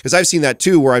some of the, because I've seen that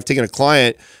too, where I've taken a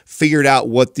client, figured out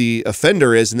what the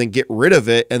offender is, and then get rid of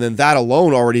it. And then that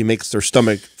alone already makes their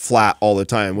stomach flat all the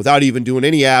time without even doing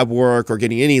any ab work or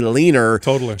getting any leaner.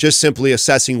 Totally. Just simply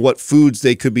assessing what foods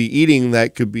they could be eating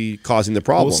that could be causing the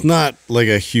problem. Well, it's not like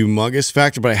a humongous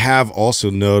factor, but I have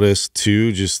also noticed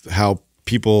too just how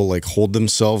people like hold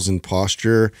themselves in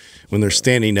posture when they're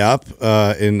standing up.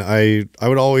 And I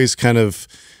would always kind of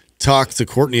talk to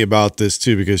Courtney about this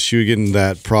too, because she would get in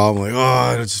that problem like, oh,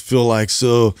 I just feel like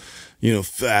so, you know,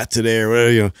 fat today or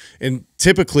whatever, you know. And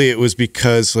typically it was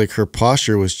because like her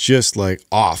posture was just like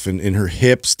off, and in her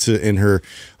hips in her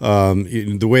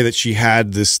the way that she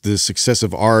had this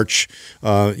excessive arch,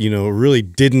 you know, really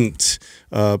didn't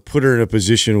put her in a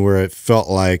position where it felt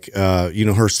like, you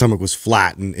know, her stomach was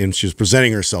flat and she was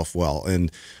presenting herself well.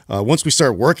 And once we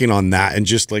started working on that and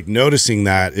just like noticing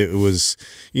that, it was,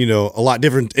 you know, a lot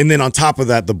different. And then on top of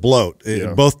that, the bloat,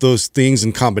 both those things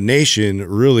in combination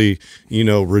really, you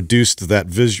know, reduced that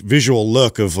visual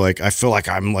look of like, I feel like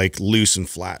I'm like loose and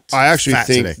flat. I actually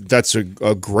think today. that's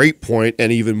a great point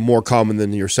and even more common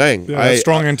than you're saying. Yeah,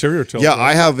 strong anterior tilt. Yeah,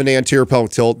 I have an anterior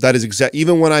pelvic tilt. That is exact.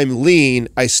 Even when I'm lean,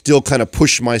 I still kind of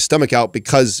push my stomach out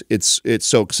because it's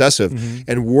so excessive.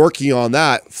 And working on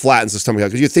that flattens the stomach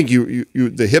out because you think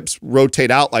the hips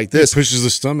rotate out like this. It pushes the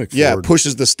stomach forward. Yeah, it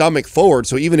pushes the stomach forward.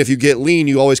 So even if you get lean,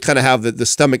 you always kind of have the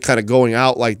stomach kind of going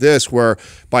out like this, where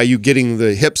by you getting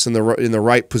the hips in the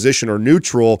right position or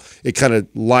neutral, it kind of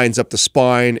lines up the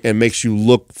spine and makes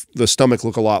the stomach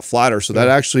look a lot flatter. So that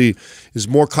actually is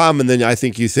more common than I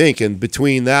think you think. And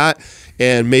between that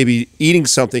and maybe eating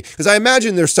something, because I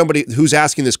imagine there's somebody who's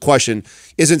asking this question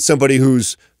isn't somebody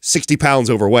who's 60 pounds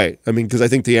overweight. I mean, because I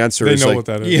think the answer is know what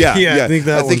that is. Yeah,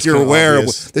 I think you're aware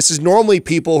obvious. of. This is normally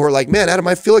people who are like, man, Adam,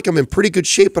 I feel like I'm in pretty good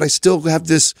shape, but I still have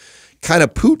this kind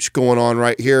of pooch going on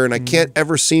right here, and I can't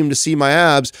ever seem to see my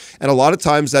abs. And a lot of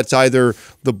times that's either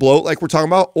the bloat, like we're talking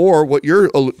about, or what you're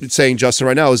saying, Justin,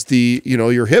 right now is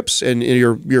your hips and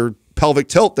your pelvic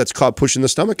tilt that's caught pushing the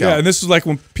stomach out. Yeah, and this is like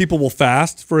when people will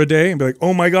fast for a day and be like,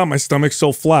 oh my God, my stomach's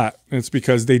so flat. And it's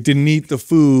because they didn't eat the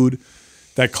food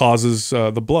that causes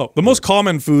the bloat. The most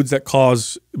common foods that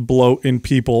cause bloat in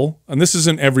people, and this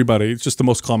isn't everybody, it's just the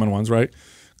most common ones, right?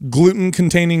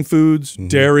 Gluten-containing foods,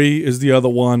 dairy is the other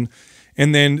one.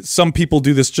 And then some people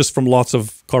do this just from lots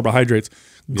of carbohydrates.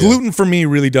 Gluten for me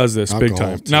really does this big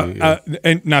time.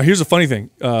 Now here's a funny thing.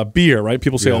 Beer, right?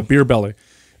 People say, oh, beer belly.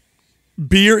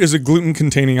 Beer is a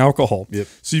gluten-containing alcohol. Yep.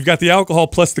 So you've got the alcohol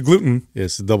plus the gluten. Yeah,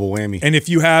 it's a double whammy. And if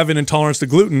you have an intolerance to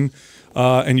gluten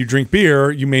and you drink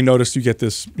beer, you may notice you get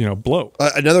this, bloat.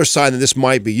 Another sign that this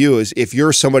might be you is if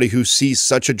you're somebody who sees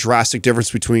such a drastic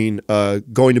difference between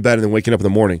going to bed and then waking up in the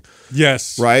morning.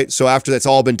 Yes. Right? So after that's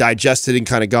all been digested and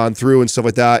kind of gone through and stuff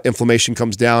like that, inflammation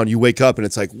comes down, you wake up and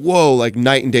it's like, whoa, like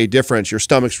night and day difference. Your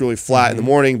stomach's really flat in the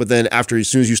morning, but then as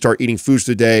soon as you start eating foods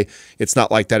today, it's not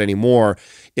like that anymore.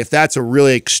 If that's a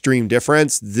really extreme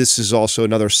difference, this is also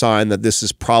another sign that this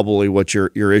is probably what your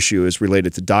issue is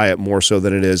related to diet more so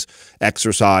than it is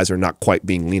exercise or not quite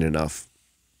being lean enough.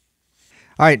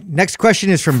 All right, next question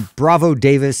is from Bravo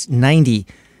Davis 90.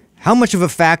 How much of a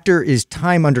factor is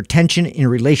time under tension in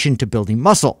relation to building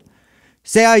muscle?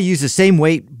 Say I use the same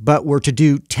weight but were to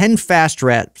do 10 fast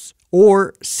reps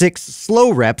or 6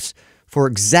 slow reps for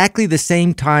exactly the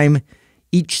same time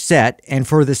each set and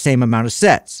for the same amount of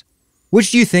sets.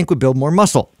 Which do you think would build more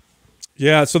muscle?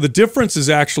 Yeah, so the difference is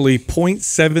actually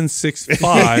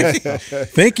 0.765.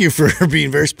 Thank you for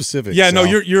being very specific. Yeah, Sal.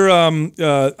 no, you're.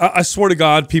 I swear to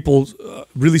God, people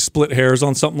really split hairs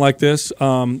on something like this.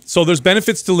 So there's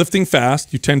benefits to lifting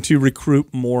fast. You tend to recruit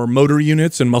more motor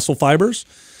units and muscle fibers.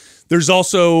 There's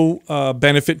also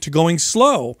benefit to going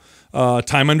slow.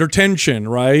 Time under tension,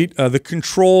 right? The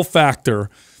control factor,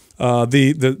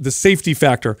 the safety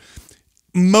factor.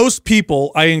 Most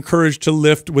people I encourage to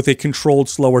lift with a controlled,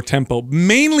 slower tempo,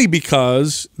 mainly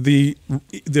because the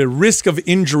risk of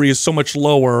injury is so much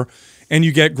lower and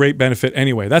you get great benefit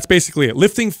anyway. That's basically it.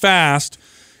 Lifting fast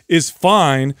is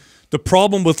fine. The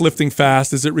problem with lifting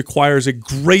fast is it requires a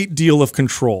great deal of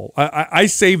control. I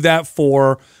save that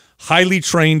for highly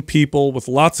trained people with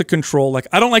lots of control. Like,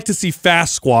 I don't like to see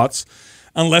fast squats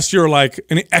unless you're like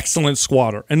an excellent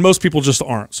squatter, and most people just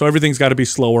aren't. So everything's got to be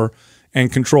slower and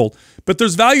controlled. But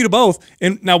there's value to both.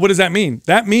 And now what does that mean?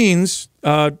 That means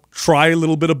try a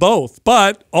little bit of both,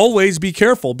 but always be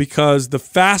careful because the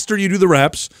faster you do the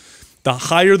reps, the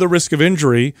higher the risk of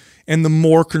injury and the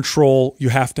more control you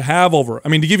have to have over it. I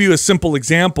mean, to give you a simple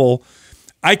example,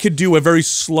 I could do a very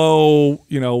slow,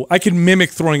 I could mimic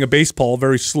throwing a baseball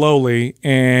very slowly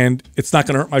and it's not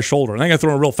going to hurt my shoulder. And I got to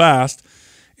throw it real fast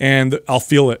and I'll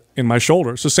feel it in my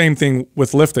shoulder. So same thing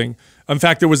with lifting. In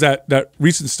fact, there was that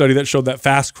recent study that showed that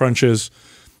fast crunches,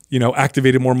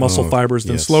 activated more muscle fibers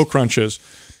than slow crunches.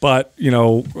 But,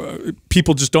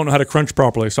 people just don't know how to crunch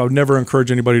properly. So I would never encourage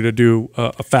anybody to do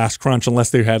a fast crunch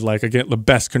unless they had, like, again, the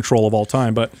best control of all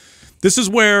time. But this is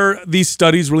where these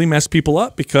studies really mess people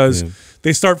up because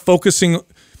they start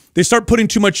putting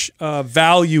too much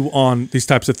value on these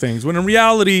types of things. When in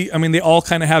reality, I mean, they all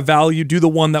kind of have value. Do the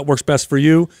one that works best for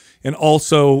you and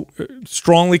also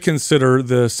strongly consider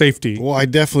the safety. Well, I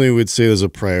definitely would say there's a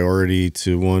priority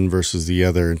to one versus the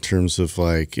other in terms of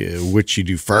like which you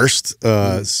do first.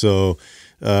 So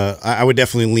I would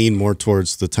definitely lean more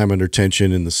towards the time under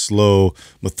tension and the slow,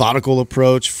 methodical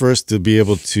approach first, to be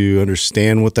able to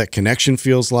understand what that connection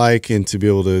feels like and to be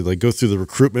able to like go through the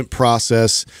recruitment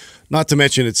process. Not to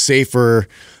mention it's safer.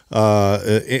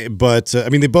 But I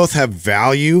mean, they both have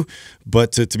value,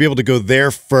 but to be able to go there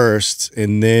first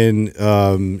and then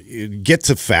get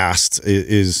to fast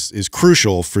is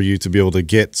crucial for you to be able to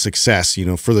get success, you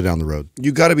know, further down the road.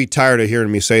 You got to be tired of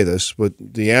hearing me say this, but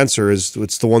the answer is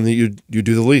it's the one that you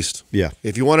do the least. Yeah.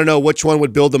 If you want to know which one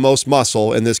would build the most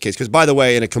muscle in this case, because by the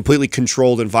way, in a completely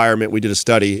controlled environment, we did a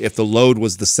study. If the load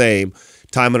was the same,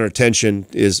 time under tension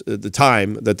is the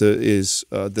time that is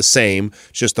the same.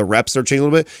 It's just the reps are changing a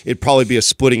little bit. It'd probably be a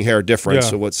splitting hair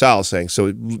difference of what Sal's saying. So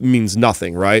it means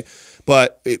nothing, right?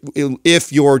 But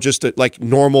if you're just like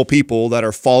normal people that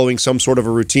are following some sort of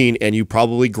a routine and you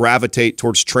probably gravitate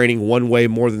towards training one way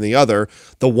more than the other,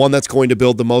 the one that's going to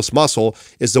build the most muscle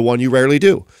is the one you rarely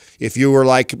do. If you were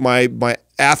like my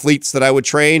athletes that I would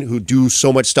train who do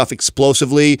so much stuff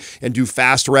explosively and do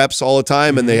fast reps all the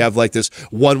time, and they have like this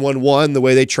 1-1-1 the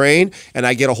way they train, and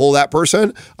I get a hold of that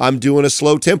person, I'm doing a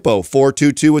slow tempo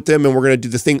 4-2-2 with them, and we're going to do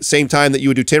the same time that you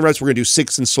would do 10 reps, we're going to do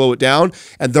 6 and slow it down,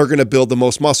 and they're going to build the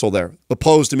most muscle there,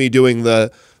 opposed to me doing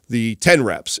the 10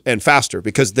 reps and faster,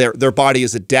 because their body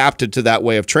is adapted to that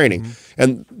way of training.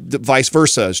 And the vice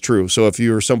versa is true. So if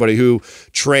you're somebody who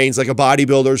trains like a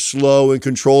bodybuilder, slow and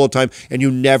control of time, and you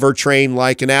never train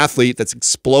like an athlete that's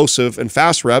explosive and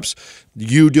fast reps,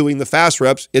 you doing the fast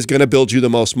reps is going to build you the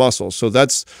most muscle. So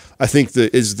that's, I think,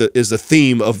 is the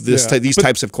theme of this these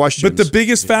types of questions. But the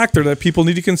biggest factor that people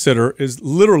need to consider is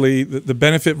literally the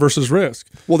benefit versus risk.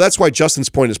 Well, that's why Justin's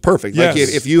point is perfect. Yes.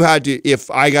 Like if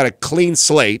I got a clean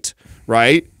slate,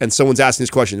 right, and someone's asking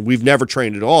this question, we've never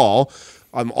trained at all,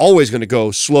 I'm always going to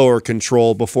go slower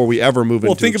control before we ever move into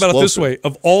Well, think about it this way.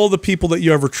 Of all the people that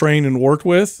you ever trained and worked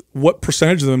with, what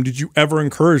percentage of them did you ever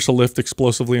encourage to lift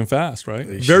explosively and fast, right?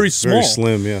 Very small. Very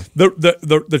slim, yeah.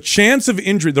 The chance of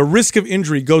injury, the risk of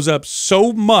injury goes up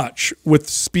so much with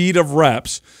speed of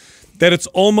reps that it's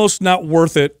almost not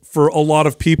worth it for a lot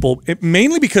of people,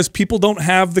 mainly because people don't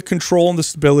have the control and the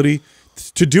stability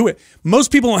to do it. Most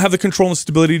people don't have the control and the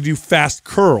stability to do fast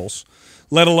curls,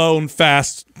 let alone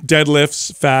fast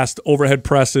deadlifts, fast overhead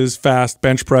presses, fast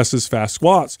bench presses, fast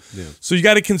squats. Yeah. So you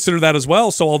got to consider that as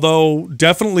well. So although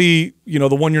definitely, you know,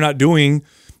 the one you're not doing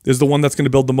is the one that's going to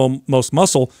build the most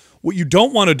muscle, what you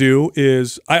don't want to do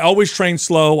is, I always train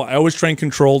slow, I always train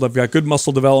controlled, I've got good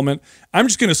muscle development, I'm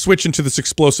just going to switch into this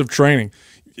explosive training.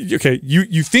 Okay,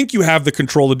 you think you have the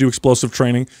control to do explosive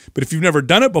training, but if you've never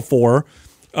done it before,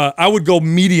 I would go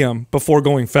medium before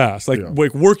going fast. Like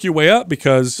work your way up,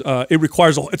 because it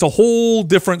requires it's a whole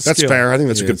different skill. That's fair. I think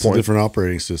that's a good point. A different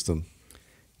operating system.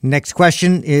 Next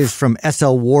question is from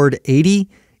SL Ward 80.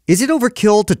 Is it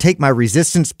overkill to take my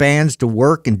resistance bands to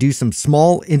work and do some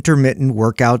small intermittent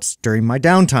workouts during my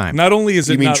downtime? Not only is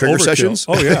it mean not trigger overkill, sessions?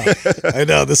 Oh yeah, I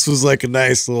know, this was like a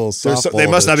nice little softball. They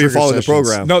must not be following the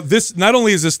program. No, this not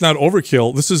only is this not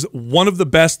overkill, this is one of the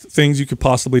best things you could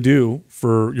possibly do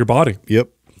for your body. Yep.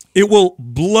 It will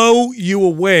blow you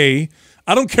away.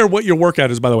 I don't care what your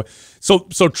workout is, by the way. So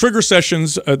trigger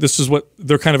sessions, this is what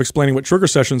they're kind of explaining what trigger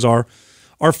sessions are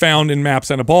found in MAPS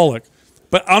Anabolic.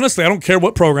 But honestly, I don't care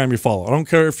what program you follow. I don't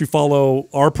care if you follow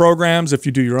our programs, if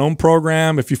you do your own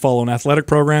program, if you follow an athletic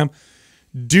program.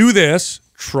 Do this,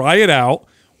 try it out,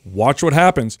 watch what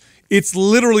happens. It's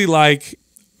literally like,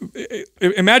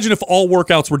 imagine if all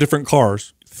workouts were different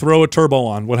cars. Throw a turbo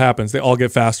on, what happens? They all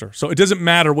get faster. So it doesn't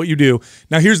matter what you do.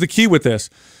 Now here's the key with this.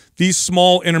 These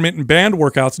small intermittent band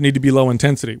workouts need to be low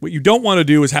intensity. What you don't want to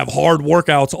do is have hard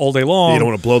workouts all day long. You don't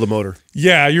want to blow the motor.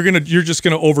 Yeah, you're just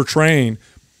gonna overtrain.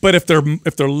 But if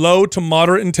they're low to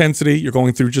moderate intensity, you're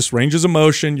going through just ranges of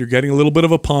motion, you're getting a little bit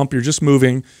of a pump, you're just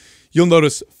moving, you'll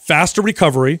notice faster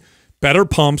recovery, better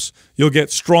pumps, you'll get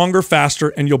stronger faster,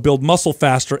 and you'll build muscle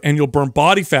faster, and you'll burn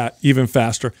body fat even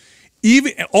faster.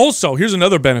 Also, here's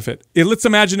another benefit. Let's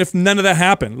imagine if none of that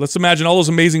happened. Let's imagine all those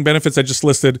amazing benefits I just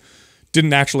listed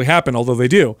didn't actually happen, although they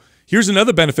do. Here's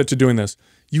another benefit to doing this.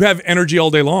 You have energy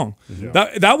all day long. Yeah.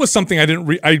 That was something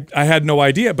I had no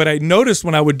idea, but I noticed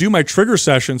when I would do my trigger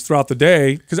sessions throughout the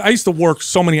day, because I used to work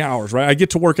so many hours, right? I get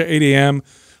to work at 8 a.m.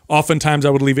 Oftentimes I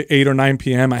would leave at 8 or 9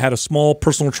 p.m. I had a small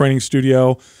personal training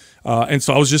studio, and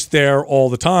so I was just there all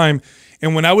the time.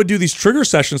 And when I would do these trigger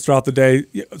sessions throughout the day,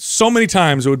 so many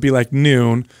times it would be like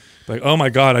noon, like, oh my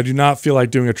God, I do not feel like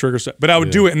doing a trigger set. But I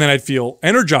would do it, and then I'd feel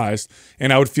energized,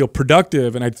 and I would feel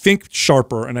productive, and I'd think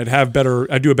sharper, and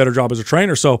I'd do a better job as a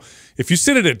trainer. So if you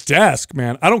sit at a desk,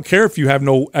 man, I don't care if you have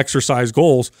no exercise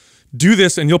goals, do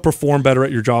this and you'll perform better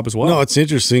at your job as well. No, it's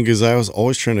interesting because I was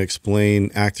always trying to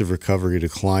explain active recovery to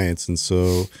clients. And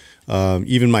so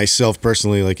even myself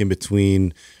personally, like in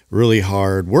between really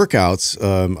hard workouts,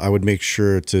 I would make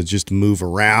sure to just move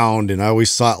around. And I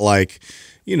always thought like,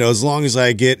 you know, as long as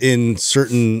I get in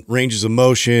certain ranges of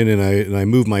motion and I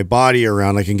move my body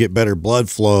around, I can get better blood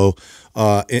flow.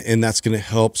 And that's going to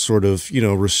help sort of, you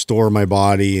know, restore my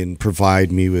body and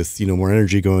provide me with, you know, more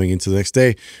energy going into the next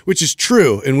day, which is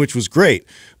true and which was great.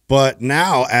 But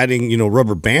now adding, you know,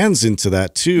 rubber bands into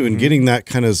that too, and getting that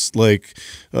kind of like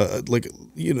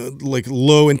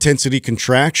low intensity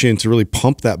contraction to really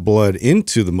pump that blood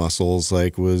into the muscles,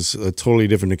 like was a totally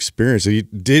different experience. So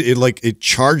it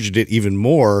charged it even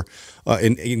more,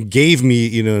 and gave me,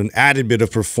 you know, an added bit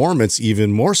of performance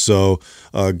even more so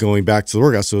going back to the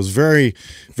workout. So it was very,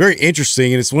 very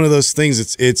interesting. And it's one of those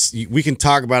things, we can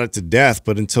talk about it to death,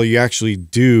 but until you actually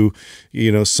do,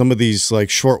 you know, some of these like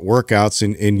short workouts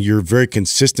and you're very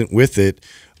consistent with it,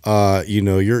 you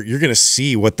know, you're going to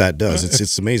see what that does.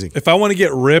 It's amazing. If I want to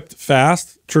get ripped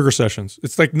fast, trigger sessions.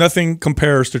 It's like nothing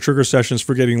compares to trigger sessions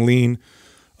for getting lean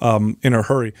in a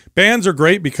hurry. Bands are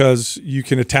great because you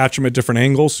can attach them at different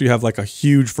angles, so you have like a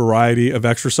huge variety of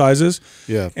exercises.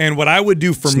 Yeah. And what I would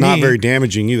do for me, not very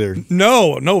damaging either.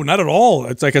 No, not at all.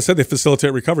 It's like I said, they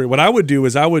facilitate recovery. What I would do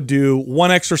is I would do one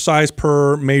exercise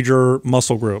per major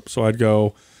muscle group. So I'd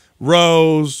go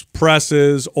rows,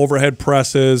 presses, overhead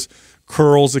presses,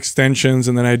 curls, extensions,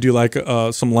 and then I do like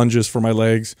some lunges for my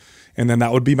legs, and then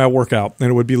that would be my workout. And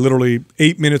it would be literally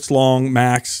 8 minutes long,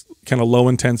 max, kind of low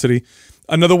intensity.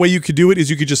 Another way you could do it is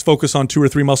you could just focus on 2 or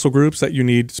 3 muscle groups that you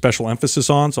need special emphasis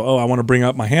on. So, I want to bring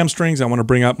up my hamstrings, I want to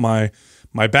bring up my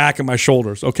back and my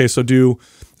shoulders. Okay, so do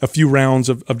a few rounds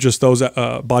of just those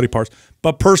body parts.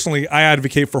 But personally, I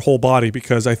advocate for whole body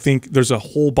because I think there's a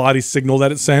whole body signal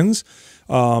that it sends.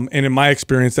 And in my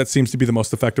experience, that seems to be the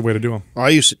most effective way to do them. I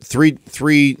use three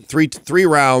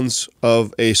rounds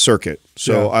of a circuit.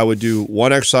 So I would do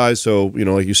one exercise. So, you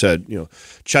know, like you said, you know,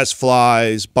 chest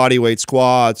flies, body weight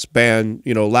squats, band,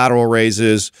 you know, lateral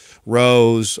raises,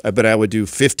 rows. But I would do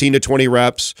 15 to 20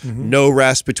 reps, no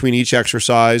rest between each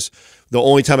exercise. The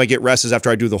only time I get rest is after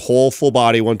I do the whole full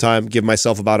body one time, give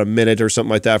myself about a minute or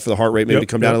something like that for the heart rate maybe to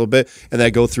come down a little bit, and then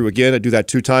I go through again. I do that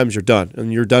 2 times, you're done.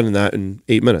 And you're done in that in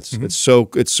 8 minutes. It's so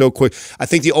quick. I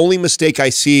think the only mistake I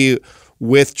see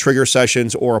with trigger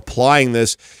sessions or applying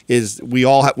this is we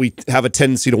have a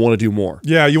tendency to want to do more.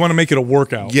 Yeah, you want to make it a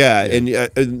workout. Yeah,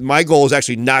 and my goal is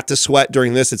actually not to sweat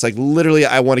during this. It's like literally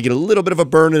I want to get a little bit of a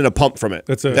burn and a pump from it.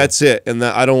 That's it. That's it. And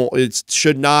that it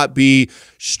should not be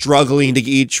struggling to get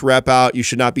each rep out. You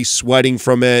should not be sweating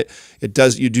from it.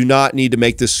 You do not need to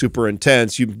make this super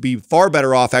intense. You'd be far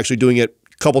better off actually doing it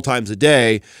a couple times a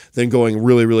day than going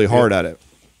really, really hard at it.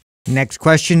 Next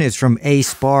question is from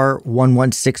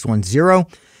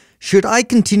ASPAR11610. Should I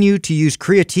continue to use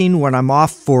creatine when I'm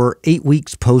off for 8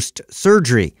 weeks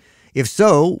post-surgery? If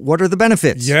so, what are the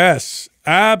benefits? Yes,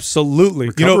 absolutely.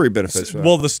 Recovery benefits.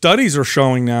 Well, the studies are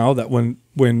showing now that when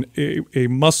a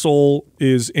muscle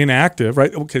is inactive,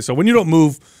 right? Okay, so when you don't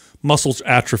move, muscles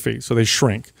atrophy, so they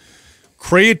shrink.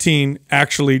 Creatine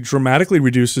actually dramatically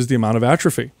reduces the amount of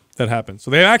atrophy that happens. So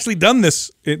they've actually done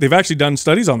this. They've actually done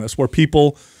studies on this where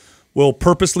people will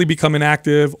purposely become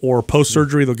inactive or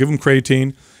post-surgery. They'll give them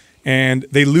creatine, and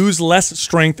they lose less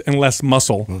strength and less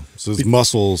muscle. So it's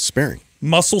muscle sparing.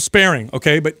 Muscle sparing,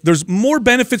 okay? But there's more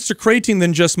benefits to creatine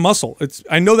than just muscle.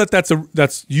 I know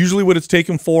that's usually what it's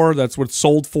taken for. That's what it's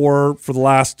sold for the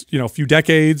last few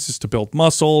decades, is to build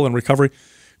muscle and recovery.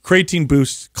 Creatine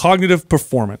boosts cognitive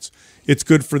performance. It's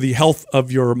good for the health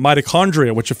of your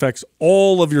mitochondria, which affects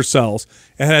all of your cells.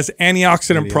 It has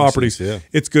antioxidant properties. Yeah.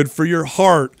 It's good for your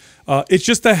heart. It's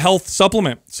just a health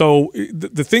supplement. So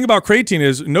the thing about creatine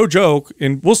is, no joke,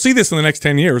 and we'll see this in the next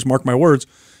 10 years, mark my words,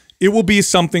 it will be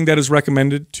something that is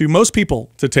recommended to most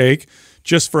people to take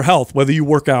just for health, whether you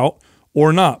work out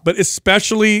or not. But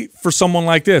especially for someone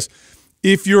like this,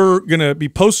 if you're going to be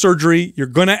post-surgery, you're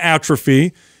going to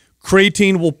atrophy,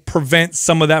 creatine will prevent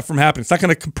some of that from happening. It's not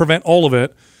going to prevent all of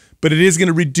it, but it is going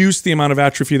to reduce the amount of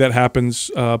atrophy that happens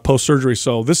post-surgery.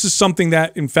 So this is something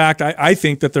that, in fact, I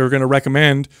think that they're going to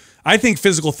recommend. I think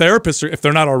physical therapists, if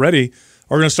they're not already,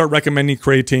 are going to start recommending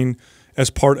creatine as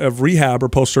part of rehab or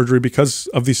post-surgery because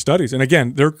of these studies. And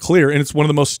again, they're clear, and it's one of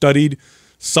the most studied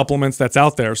supplements that's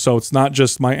out there. So it's not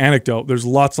just my anecdote. There's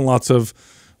lots and lots of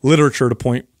literature to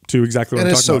point to exactly what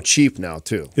I'm talking about. And it's so cheap now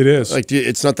too. It is. Like,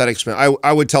 it's not that expensive.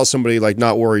 I would tell somebody, like,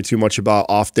 not worry too much about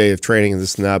off day of training and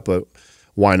this and that, but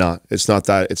why not? It's not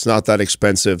that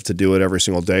expensive to do it every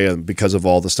single day, and because of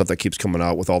all the stuff that keeps coming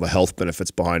out with all the health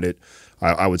benefits behind it,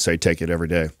 I would say take it every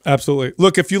day. Absolutely.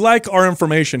 Look, if you like our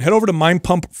information, head over to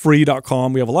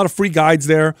mindpumpfree.com. We have a lot of free guides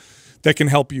there that can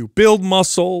help you build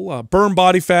muscle, burn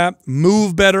body fat,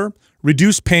 move better,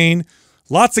 reduce pain.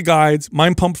 Lots of guides,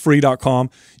 mindpumpfree.com.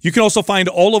 You can also find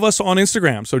all of us on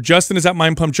Instagram. So Justin is at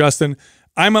mindpumpjustin.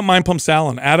 I'm at mindpumpsal,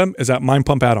 and Adam is at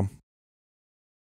mindpumpadam.